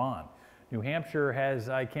in Vermont. New Hampshire has,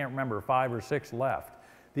 I can't remember, 5 or 6 left.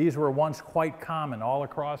 These were once quite common all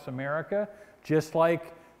across America, just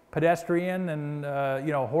like pedestrian and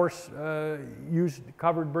horse-used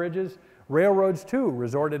covered bridges. Railroads too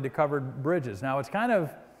resorted to covered bridges. Now it's kind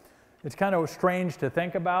of strange to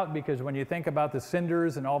think about because when you think about the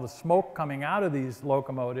cinders and all the smoke coming out of these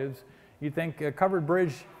locomotives, you think a covered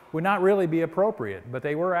bridge would not really be appropriate, but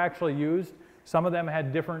they were actually used. Some of them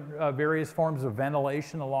had different various forms of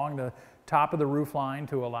ventilation along the top of the roof line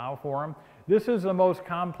to allow for them. This is the most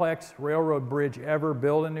complex railroad bridge ever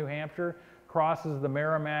built in New Hampshire. Crosses the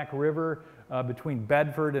Merrimack River between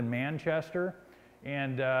Bedford and Manchester.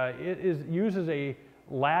 And it uses a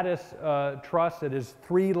lattice truss that is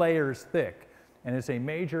 3 layers thick. And it's a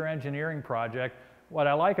major engineering project. What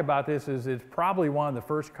I like about this is it's probably one of the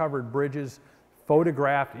first covered bridges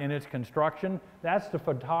photographed in its construction. That's the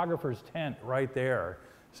photographer's tent right there.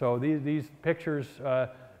 So these pictures,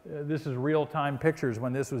 this is real-time pictures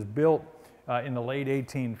when this was built in the late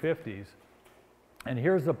 1850s. And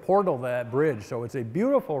here's the portal to that bridge. So it's a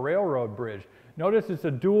beautiful railroad bridge. Notice it's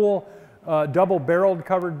a double-barreled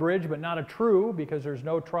covered bridge, but not a true because there's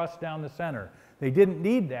no truss down the center. They didn't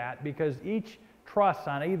need that because each truss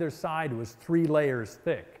on either side was 3 layers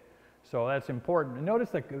thick. So that's important. And notice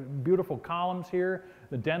the beautiful columns here,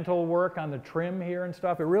 the dental work on the trim here and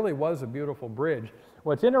stuff. It really was a beautiful bridge.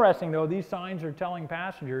 What's interesting though, these signs are telling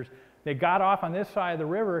passengers they got off on this side of the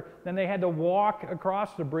river, then they had to walk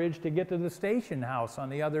across the bridge to get to the station house on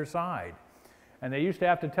the other side. And they used to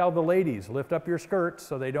have to tell the ladies, lift up your skirts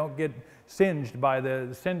so they don't get singed by the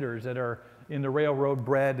cinders that are in the railroad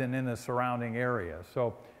bed and in the surrounding area.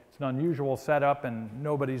 So it's an unusual setup, and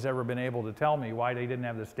nobody's ever been able to tell me why they didn't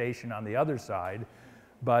have the station on the other side.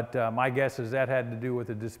 But my guess is that had to do with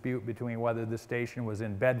a dispute between whether the station was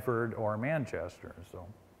in Bedford or Manchester. So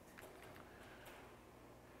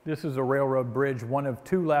this is a railroad bridge, one of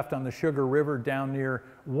two left on the Sugar River down near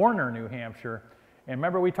Warner, New Hampshire. And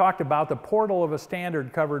remember, we talked about the portal of a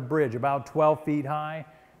standard covered bridge, about 12 feet high.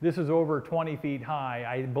 This is over 20 feet high.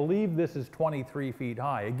 I believe this is 23 feet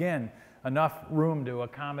high. Again, enough room to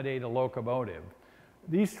accommodate a locomotive.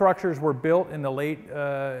 These structures were built in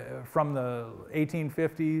the from the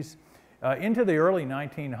 1850s into the early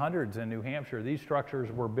 1900s in New Hampshire. These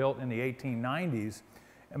structures were built in the 1890s.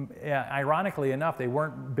 Ironically enough, they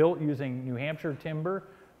weren't built using New Hampshire timber,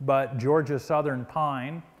 but Georgia Southern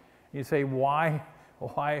pine. You say, why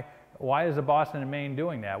is the Boston and Maine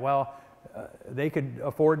doing that? Well, they could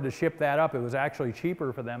afford to ship that up. It was actually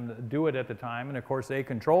cheaper for them to do it at the time, and of course they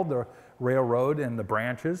controlled the railroad and the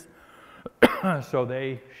branches, so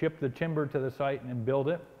they shipped the timber to the site and built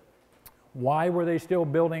it. Why were they still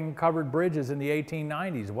building covered bridges in the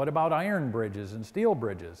 1890s? What about iron bridges and steel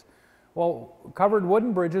bridges? Well, covered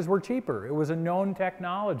wooden bridges were cheaper. It was a known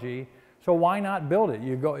technology, so why not build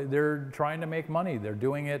it? They're trying to make money. They're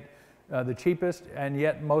doing it the cheapest and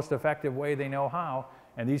yet most effective way they know how.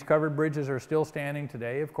 And these covered bridges are still standing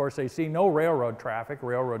today. Of course, they see no railroad traffic.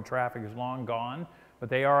 Railroad traffic is long gone, but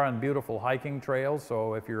they are on beautiful hiking trails.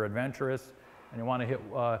 So if you're adventurous and you want to hit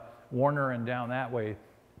Warner and down that way,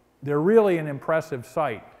 they're really an impressive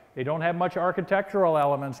sight. They don't have much architectural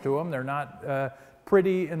elements to them. They're not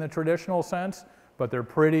pretty in the traditional sense, but they're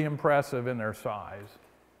pretty impressive in their size.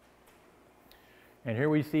 And here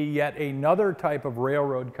we see yet another type of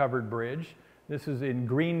railroad covered bridge. This is in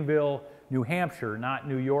Greenville, New Hampshire, not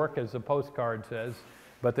New York as the postcard says,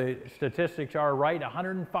 but the statistics are right.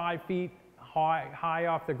 105 feet high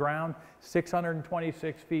off the ground,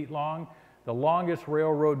 626 feet long, the longest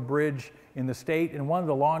railroad bridge in the state and one of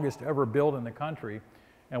the longest ever built in the country.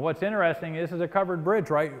 And what's interesting, this is a covered bridge,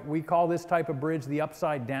 right? We call this type of bridge the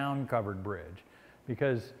upside down covered bridge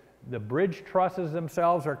because the bridge trusses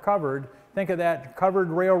themselves are covered. Think of that covered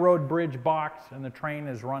railroad bridge box and the train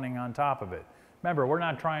is running on top of it. Remember, we're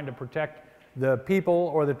not trying to protect the people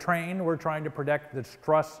or the train, we're trying to protect the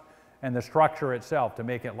truss and the structure itself to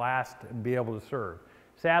make it last and be able to serve.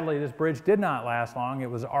 Sadly, this bridge did not last long. It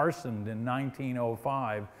was arsoned in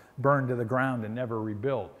 1905, burned to the ground and never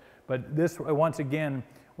rebuilt. But this, once again,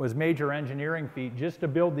 was major engineering feat just to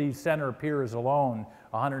build these center piers alone,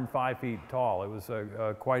 105 feet tall. It was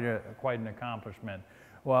quite an accomplishment.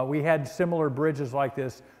 Well, we had similar bridges like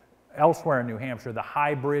this elsewhere in New Hampshire. The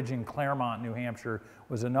High Bridge in Claremont, New Hampshire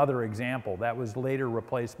was another example. That was later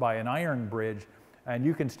replaced by an iron bridge, and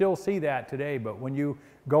you can still see that today, but when you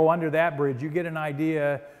go under that bridge, you get an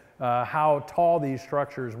idea how tall these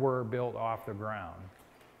structures were built off the ground.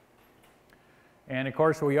 And of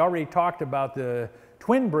course, we already talked about the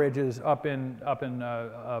twin bridges up in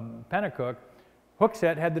Pennacook.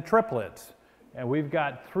 Hooksett had the triplets, and we've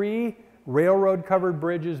got 3 railroad covered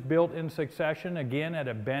bridges built in succession, again at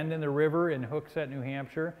a bend in the river in Hooksett, New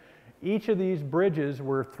Hampshire. Each of these bridges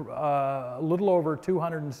were a little over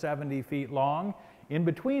 270 feet long. In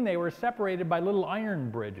between, they were separated by little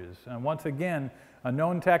iron bridges. And once again, a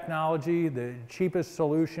known technology, the cheapest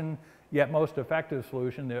solution, yet most effective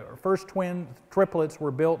solution. The first twin triplets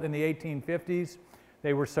were built in the 1850s.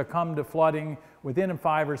 They were succumbed to flooding within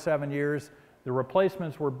 5 or 7 years. The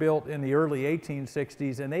replacements were built in the early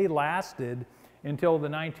 1860s, and they lasted until the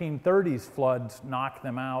 1930s floods knocked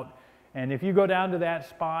them out. And if you go down to that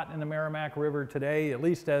spot in the Merrimack River today, at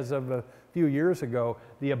least as of a few years ago,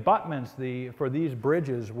 the abutments for these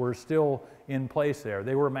bridges were still in place there.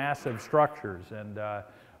 They were massive structures, and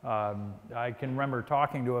I can remember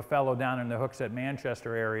talking to a fellow down in the Hooksett,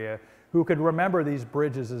 Manchester area who could remember these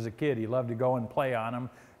bridges as a kid. He loved to go and play on them.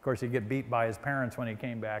 Of course, he'd get beat by his parents when he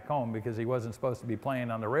came back home because he wasn't supposed to be playing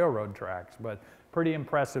on the railroad tracks, but pretty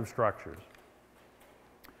impressive structures.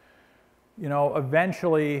 You know,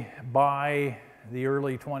 eventually, by the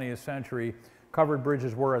early 20th century, covered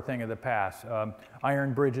bridges were a thing of the past.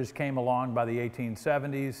 Iron bridges came along by the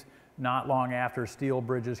 1870s, not long after steel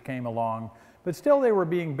bridges came along, but still they were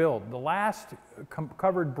being built. The last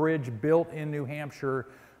covered bridge built in New Hampshire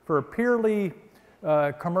for purely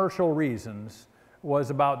commercial reasons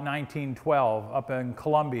was about 1912 up in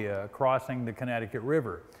Columbia crossing the Connecticut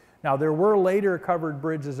River. Now there were later covered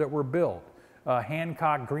bridges that were built.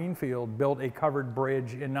 Hancock Greenfield built a covered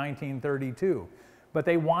bridge in 1932, but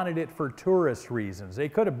they wanted it for tourist reasons. They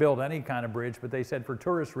could have built any kind of bridge, but they said for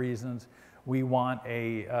tourist reasons, we want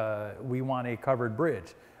a covered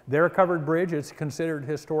bridge. Their covered bridge is considered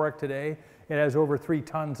historic today. It has over 3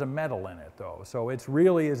 tons of metal in it though. So it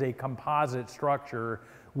really is a composite structure,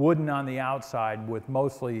 wooden on the outside with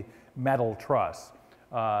mostly metal truss.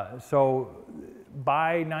 So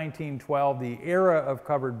by 1912, the era of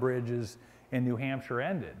covered bridges in New Hampshire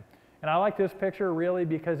ended. And I like this picture really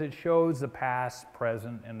because it shows the past,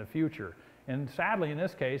 present, and the future. And sadly, in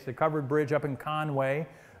this case, the covered bridge up in Conway,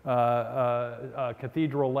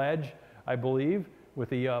 Cathedral Ledge, I believe, with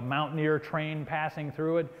the Mountaineer train passing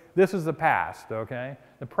through it. This is the past, okay?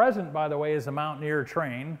 The present, by the way, is the Mountaineer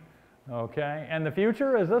train, okay? And the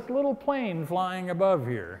future is this little plane flying above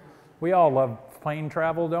here. We all love plane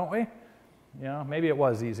travel, don't we? You know, maybe it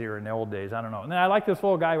was easier in the old days, I don't know. And then I like this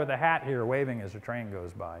little guy with a hat here waving as the train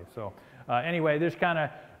goes by. So anyway, this kind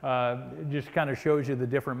of shows you the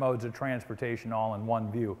different modes of transportation all in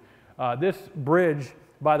one view. This bridge,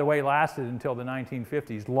 by the way, lasted until the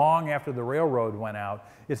 1950s, long after the railroad went out.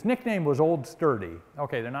 Its nickname was Old Sturdy.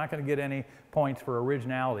 Okay, they're not going to get any points for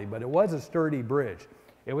originality, but it was a sturdy bridge.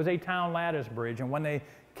 It was a town lattice bridge, and when they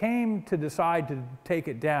came to decide to take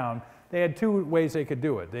it down, they had 2 ways they could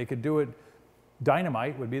do it. They could do it,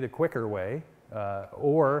 dynamite would be the quicker way,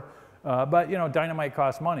 but you know, dynamite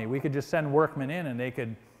costs money. We could just send workmen in and they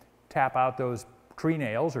could tap out those tree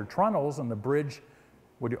nails or trunnels and the bridge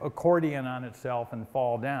would accordion on itself and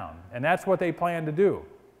fall down. And that's what they planned to do.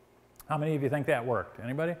 How many of you think that worked?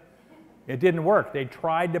 Anybody? It didn't work. They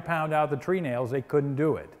tried to pound out the tree nails. They couldn't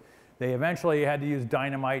do it. They eventually had to use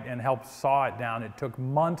dynamite and help saw it down. It took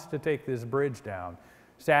months to take this bridge down.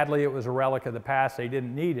 Sadly, it was a relic of the past. They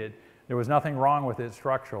didn't need it. There was nothing wrong with it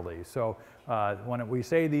structurally. So when we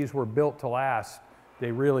say these were built to last,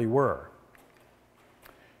 they really were.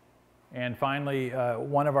 And finally,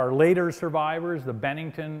 one of our later survivors, the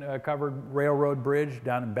Bennington covered railroad bridge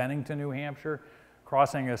down in Bennington, New Hampshire,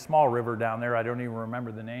 crossing a small river down there. I don't even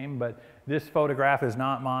remember the name, but this photograph is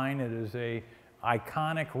not mine. It is an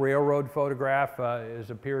iconic railroad photograph. It has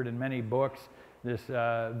appeared in many books. This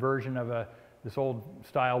version of this old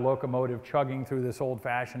style locomotive chugging through this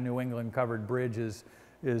old-fashioned New England covered bridge is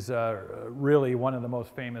really one of the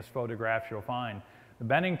most famous photographs you'll find. The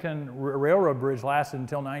Bennington Railroad Bridge lasted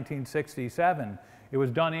until 1967. It was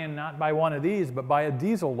done in not by one of these, but by a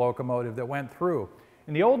diesel locomotive that went through.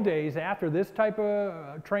 In the old days, after this type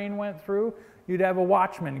of train went through, you'd have a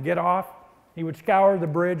watchman get off. He would scour the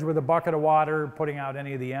bridge with a bucket of water, putting out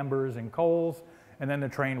any of the embers and coals, and then the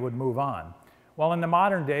train would move on. Well, in the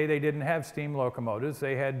modern day, they didn't have steam locomotives.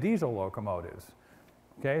 They had diesel locomotives.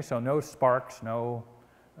 Okay, so no sparks, no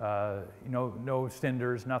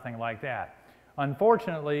cinders, nothing like that.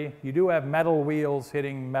 Unfortunately, you do have metal wheels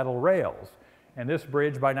hitting metal rails. And this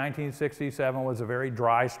bridge by 1967 was a very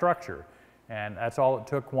dry structure. And that's all it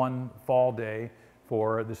took one fall day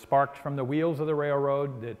for the sparks from the wheels of the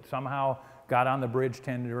railroad that somehow got on the bridge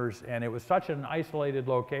timbers. And it was such an isolated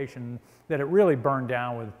location that it really burned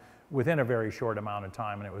down within a very short amount of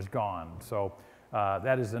time and it was gone. So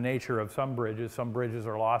that is the nature of some bridges. Some bridges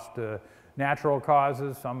are lost to natural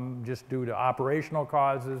causes, some just due to operational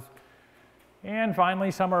causes. And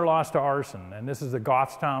finally, some are lost to arson. And this is the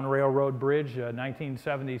Goffstown Railroad Bridge,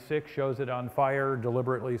 1976, shows it on fire,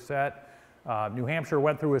 deliberately set. New Hampshire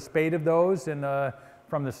went through a spate of those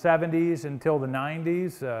from the 70s until the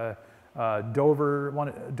 90s.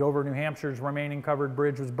 Dover, New Hampshire's remaining covered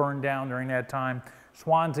bridge was burned down during that time.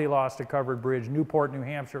 Swansea lost a covered bridge. Newport, New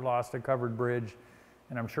Hampshire lost a covered bridge.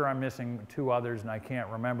 And I'm sure I'm missing 2 others and I can't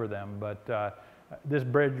remember them. But this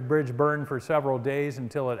bridge burned for several days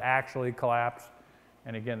until it actually collapsed.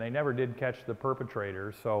 And again, they never did catch the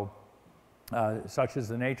perpetrator. So such is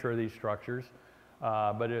the nature of these structures.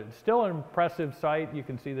 But it's still an impressive sight. You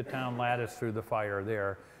can see the town lattice through the fire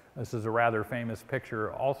there. This is a rather famous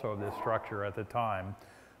picture also of this structure at the time.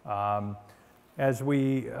 As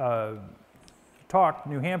we talked,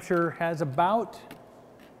 New Hampshire has about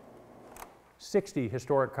 60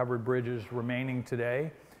 historic covered bridges remaining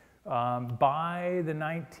today. By the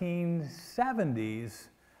 1970s,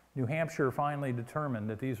 New Hampshire finally determined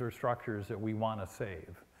that these are structures that we want to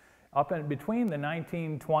save. Up in between the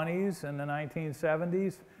 1920s and the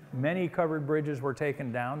 1970s, many covered bridges were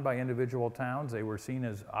taken down by individual towns. They were seen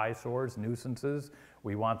as eyesores, nuisances.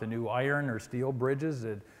 We want the new iron or steel bridges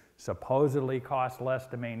that supposedly cost less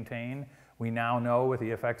to maintain. We now know with the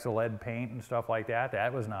effects of lead paint and stuff like that,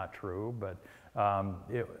 that was not true, but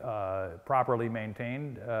properly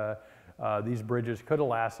maintained, these bridges could have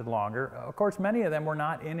lasted longer. Of course, many of them were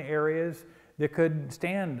not in areas that could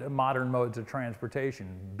stand modern modes of transportation,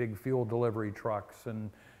 big fuel delivery trucks and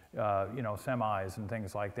semis and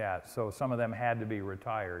things like that. So some of them had to be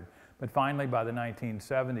retired. But finally, by the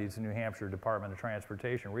 1970s, the New Hampshire Department of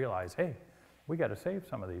Transportation realized, hey, we got to save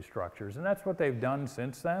some of these structures. And that's what they've done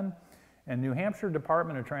since then. And New Hampshire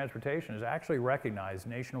Department of Transportation is actually recognized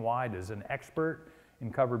nationwide as an expert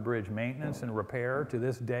in covered bridge maintenance and repair. To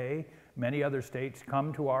this day, many other states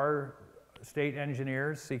come to our state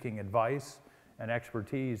engineers seeking advice and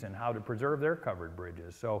expertise in how to preserve their covered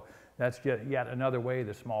bridges. So that's yet another way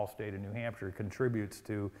the small state of New Hampshire contributes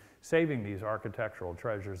to saving these architectural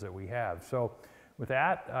treasures that we have. So with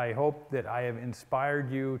that, I hope that I have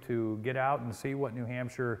inspired you to get out and see what New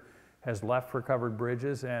Hampshire has left for covered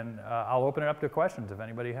bridges, and I'll open it up to questions if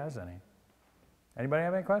anybody has any. Anybody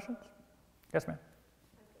have any questions? Yes, ma'am.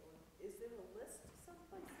 Is there a list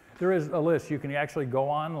someplace? There is a list. You can actually go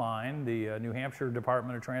online. The New Hampshire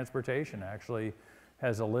Department of Transportation actually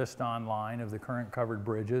has a list online of the current covered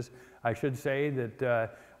bridges. I should say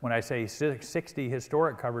that when I say 60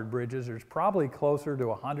 historic covered bridges, there's probably closer to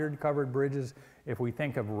 100 covered bridges if we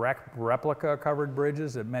think of replica covered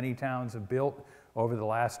bridges that many towns have built over the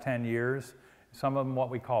last 10 years. Some of them what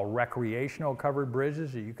we call recreational covered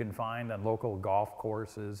bridges that you can find on local golf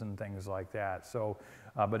courses and things like that. So,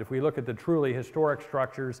 but if we look at the truly historic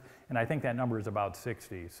structures, and I think that number is about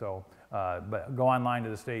 60, so, but go online to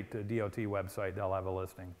the state DOT website, they'll have a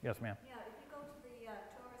listing. Yes, ma'am? Yeah, if you go to the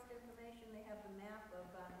tourist information, they have the map of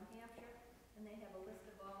New Hampshire, and they have a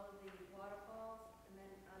list of all of the waterfalls, and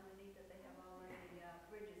then underneath it, they have all of the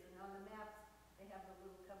bridges, and on the maps, they have the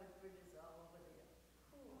little covered bridges all over there.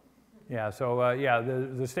 Cool. Yeah, so yeah,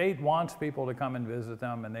 the state wants people to come and visit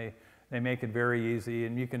them, and they make it very easy,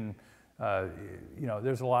 and you can,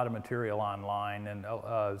 there's a lot of material online, and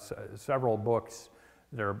several books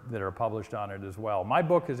that are published on it as well. My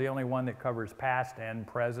book is the only one that covers past and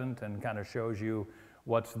present and kind of shows you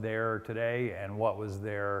what's there today and what was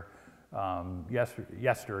there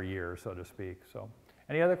yesteryear, so to speak. So,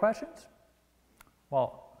 any other questions?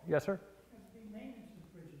 Well, yes, sir?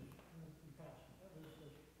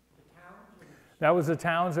 That was the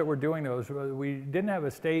towns that were doing those. We didn't have a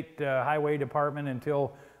state highway department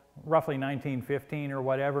until roughly 1915 or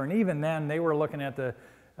whatever, and even then they were looking at the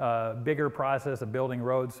bigger process of building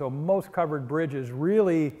roads. So most covered bridges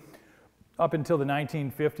really, up until the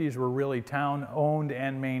 1950s, were really town owned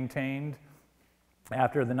and maintained.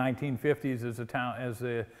 After the 1950s,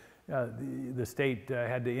 the state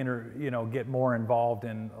had to get more involved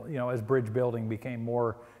in, as bridge building became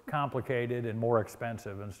more complicated and more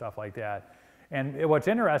expensive and stuff like that. And what's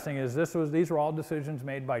interesting is these were all decisions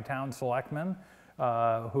made by town selectmen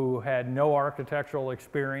who had no architectural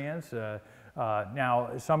experience.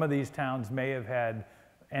 Now, some of these towns may have had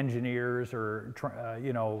engineers or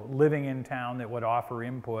living in town that would offer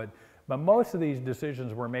input, but most of these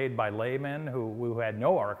decisions were made by laymen who had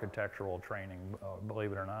no architectural training,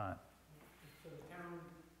 believe it or not. So the town,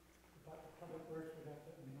 public works would have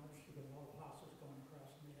to, obviously with all the houses going across,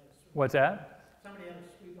 and they had to sweep. What's that? Somebody had to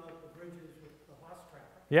sweep out the bridges with the horse traffic.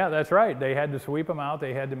 Yeah, that's right. They had to sweep them out.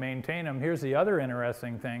 They had to maintain them. Here's the other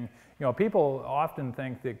interesting thing. People often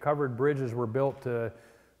think that covered bridges were built to,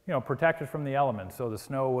 protect us from the elements, so the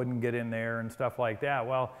snow wouldn't get in there and stuff like that.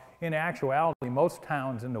 Well, in actuality, most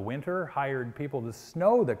towns in the winter hired people to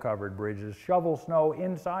snow the covered bridges, shovel snow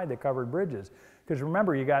inside the covered bridges. Because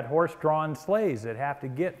remember, you got horse-drawn sleighs that have to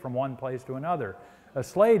get from one place to another. A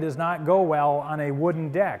sleigh does not go well on a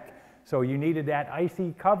wooden deck. So you needed that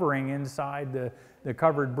icy covering inside the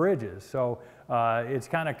covered bridges. So it's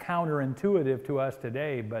kind of counterintuitive to us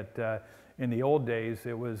today, but in the old days,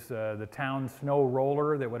 it was the town snow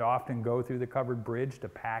roller that would often go through the covered bridge to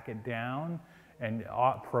pack it down and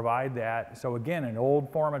provide that. So again, an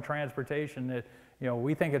old form of transportation that,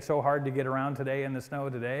 we think it's so hard to get around today in the snow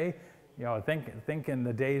today. Think in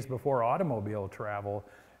the days before automobile travel.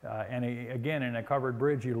 And again, in a covered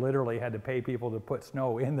bridge, you literally had to pay people to put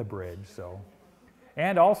snow in the bridge. So,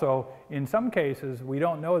 and also, in some cases, we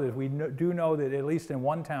don't know this. We do know that at least in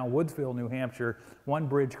one town, Woodsville, New Hampshire, one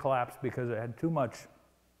bridge collapsed because it had too much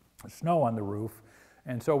snow on the roof.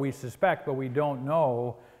 And so we suspect, but we don't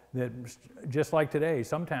know, that just like today,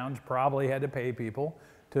 some towns probably had to pay people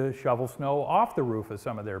to shovel snow off the roof of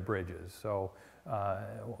some of their bridges. So,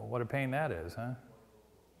 what a pain that is, huh?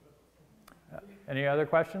 Any other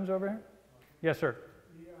questions over here? Yes, sir.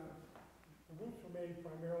 The roofs were made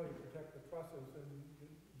primarily to protect the trusses, and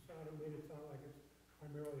it made it sound like it's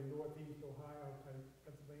primarily northeast Ohio, type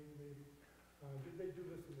Pennsylvania maybe. Did they do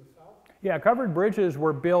this in the south? Yeah, covered bridges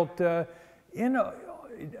were built in,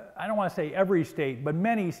 I don't want to say every state, but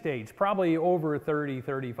many states, probably over 30,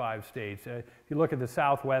 35 states. If you look at the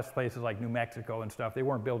Southwest, places like New Mexico and stuff, they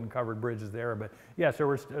weren't building covered bridges there, but yes, there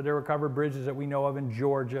were covered bridges that we know of in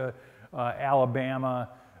Georgia, Alabama.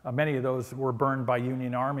 Many of those were burned by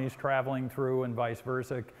Union armies traveling through and vice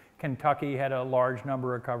versa. Kentucky had a large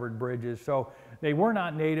number of covered bridges, so they were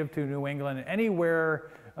not native to New England.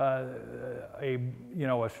 Anywhere a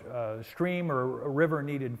stream or a river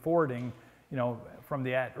needed fording, from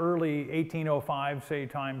the early 1805, say,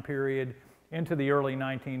 time period into the early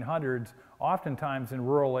 1900s, oftentimes in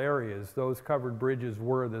rural areas, those covered bridges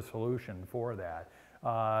were the solution for that.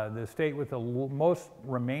 The state with the most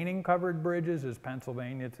remaining covered bridges is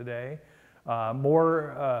Pennsylvania today.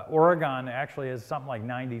 Oregon actually has something like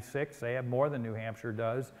 96. They have more than New Hampshire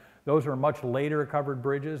does. Those are much later covered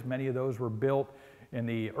bridges. Many of those were built in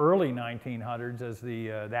the early 1900s as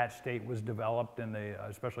that state was developed,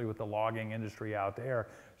 especially with the logging industry out there.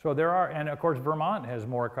 So there are, and of course Vermont has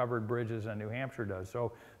more covered bridges than New Hampshire does.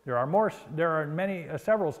 So there are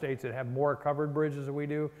several states that have more covered bridges than we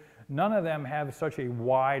do. None of them have such a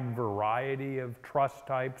wide variety of truss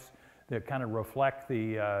types that kind of reflect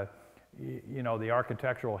the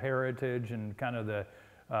architectural heritage and kind of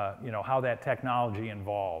how that technology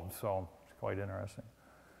evolved. So it's quite interesting.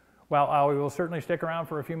 Well, we will certainly stick around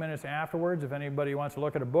for a few minutes afterwards if anybody wants to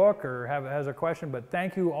look at a book or has a question, but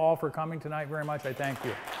thank you all for coming tonight very much. I thank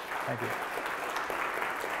you. Thank you.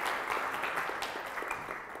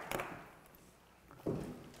 Thank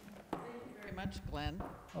you very much, Glenn.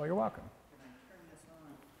 Oh, you're welcome. Can I turn this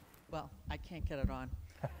on? Well, I can't get it on.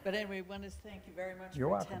 But anyway, I want to thank you very much You're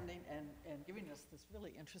for welcome. attending and giving us this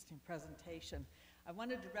really interesting presentation. I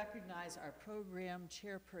wanted to recognize our program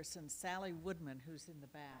chairperson, Sally Woodman, who's in the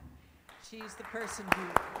back. She's the person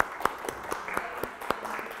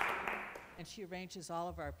and she arranges all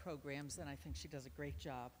of our programs, and I think she does a great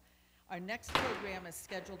job. Our next program is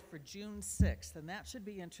scheduled for June 6th, and that should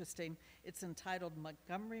be interesting. It's entitled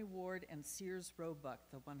Montgomery Ward and Sears Roebuck,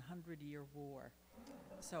 the 100-Year War.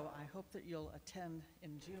 So I hope that you'll attend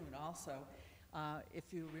in June also.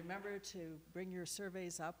 If you remember to bring your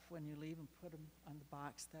surveys up when you leave and put them on the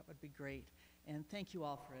box, that would be great. And thank you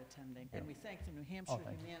all for attending. And we thank the New Hampshire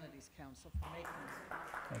Humanities Council for making this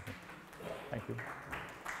possible. Thank you.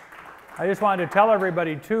 I just wanted to tell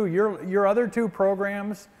everybody too, your other two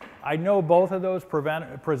programs, I know both of those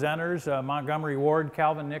presenters, Montgomery Ward,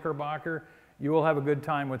 Calvin Knickerbocker. You will have a good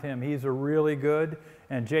time with him. He's a really good.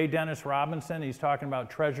 And J. Dennis Robinson, he's talking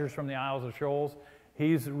about treasures from the Isles of Shoals.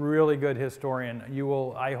 He's a really good historian.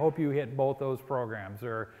 I hope you hit both those programs.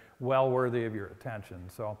 They're well worthy of your attention.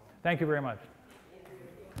 So thank you very much.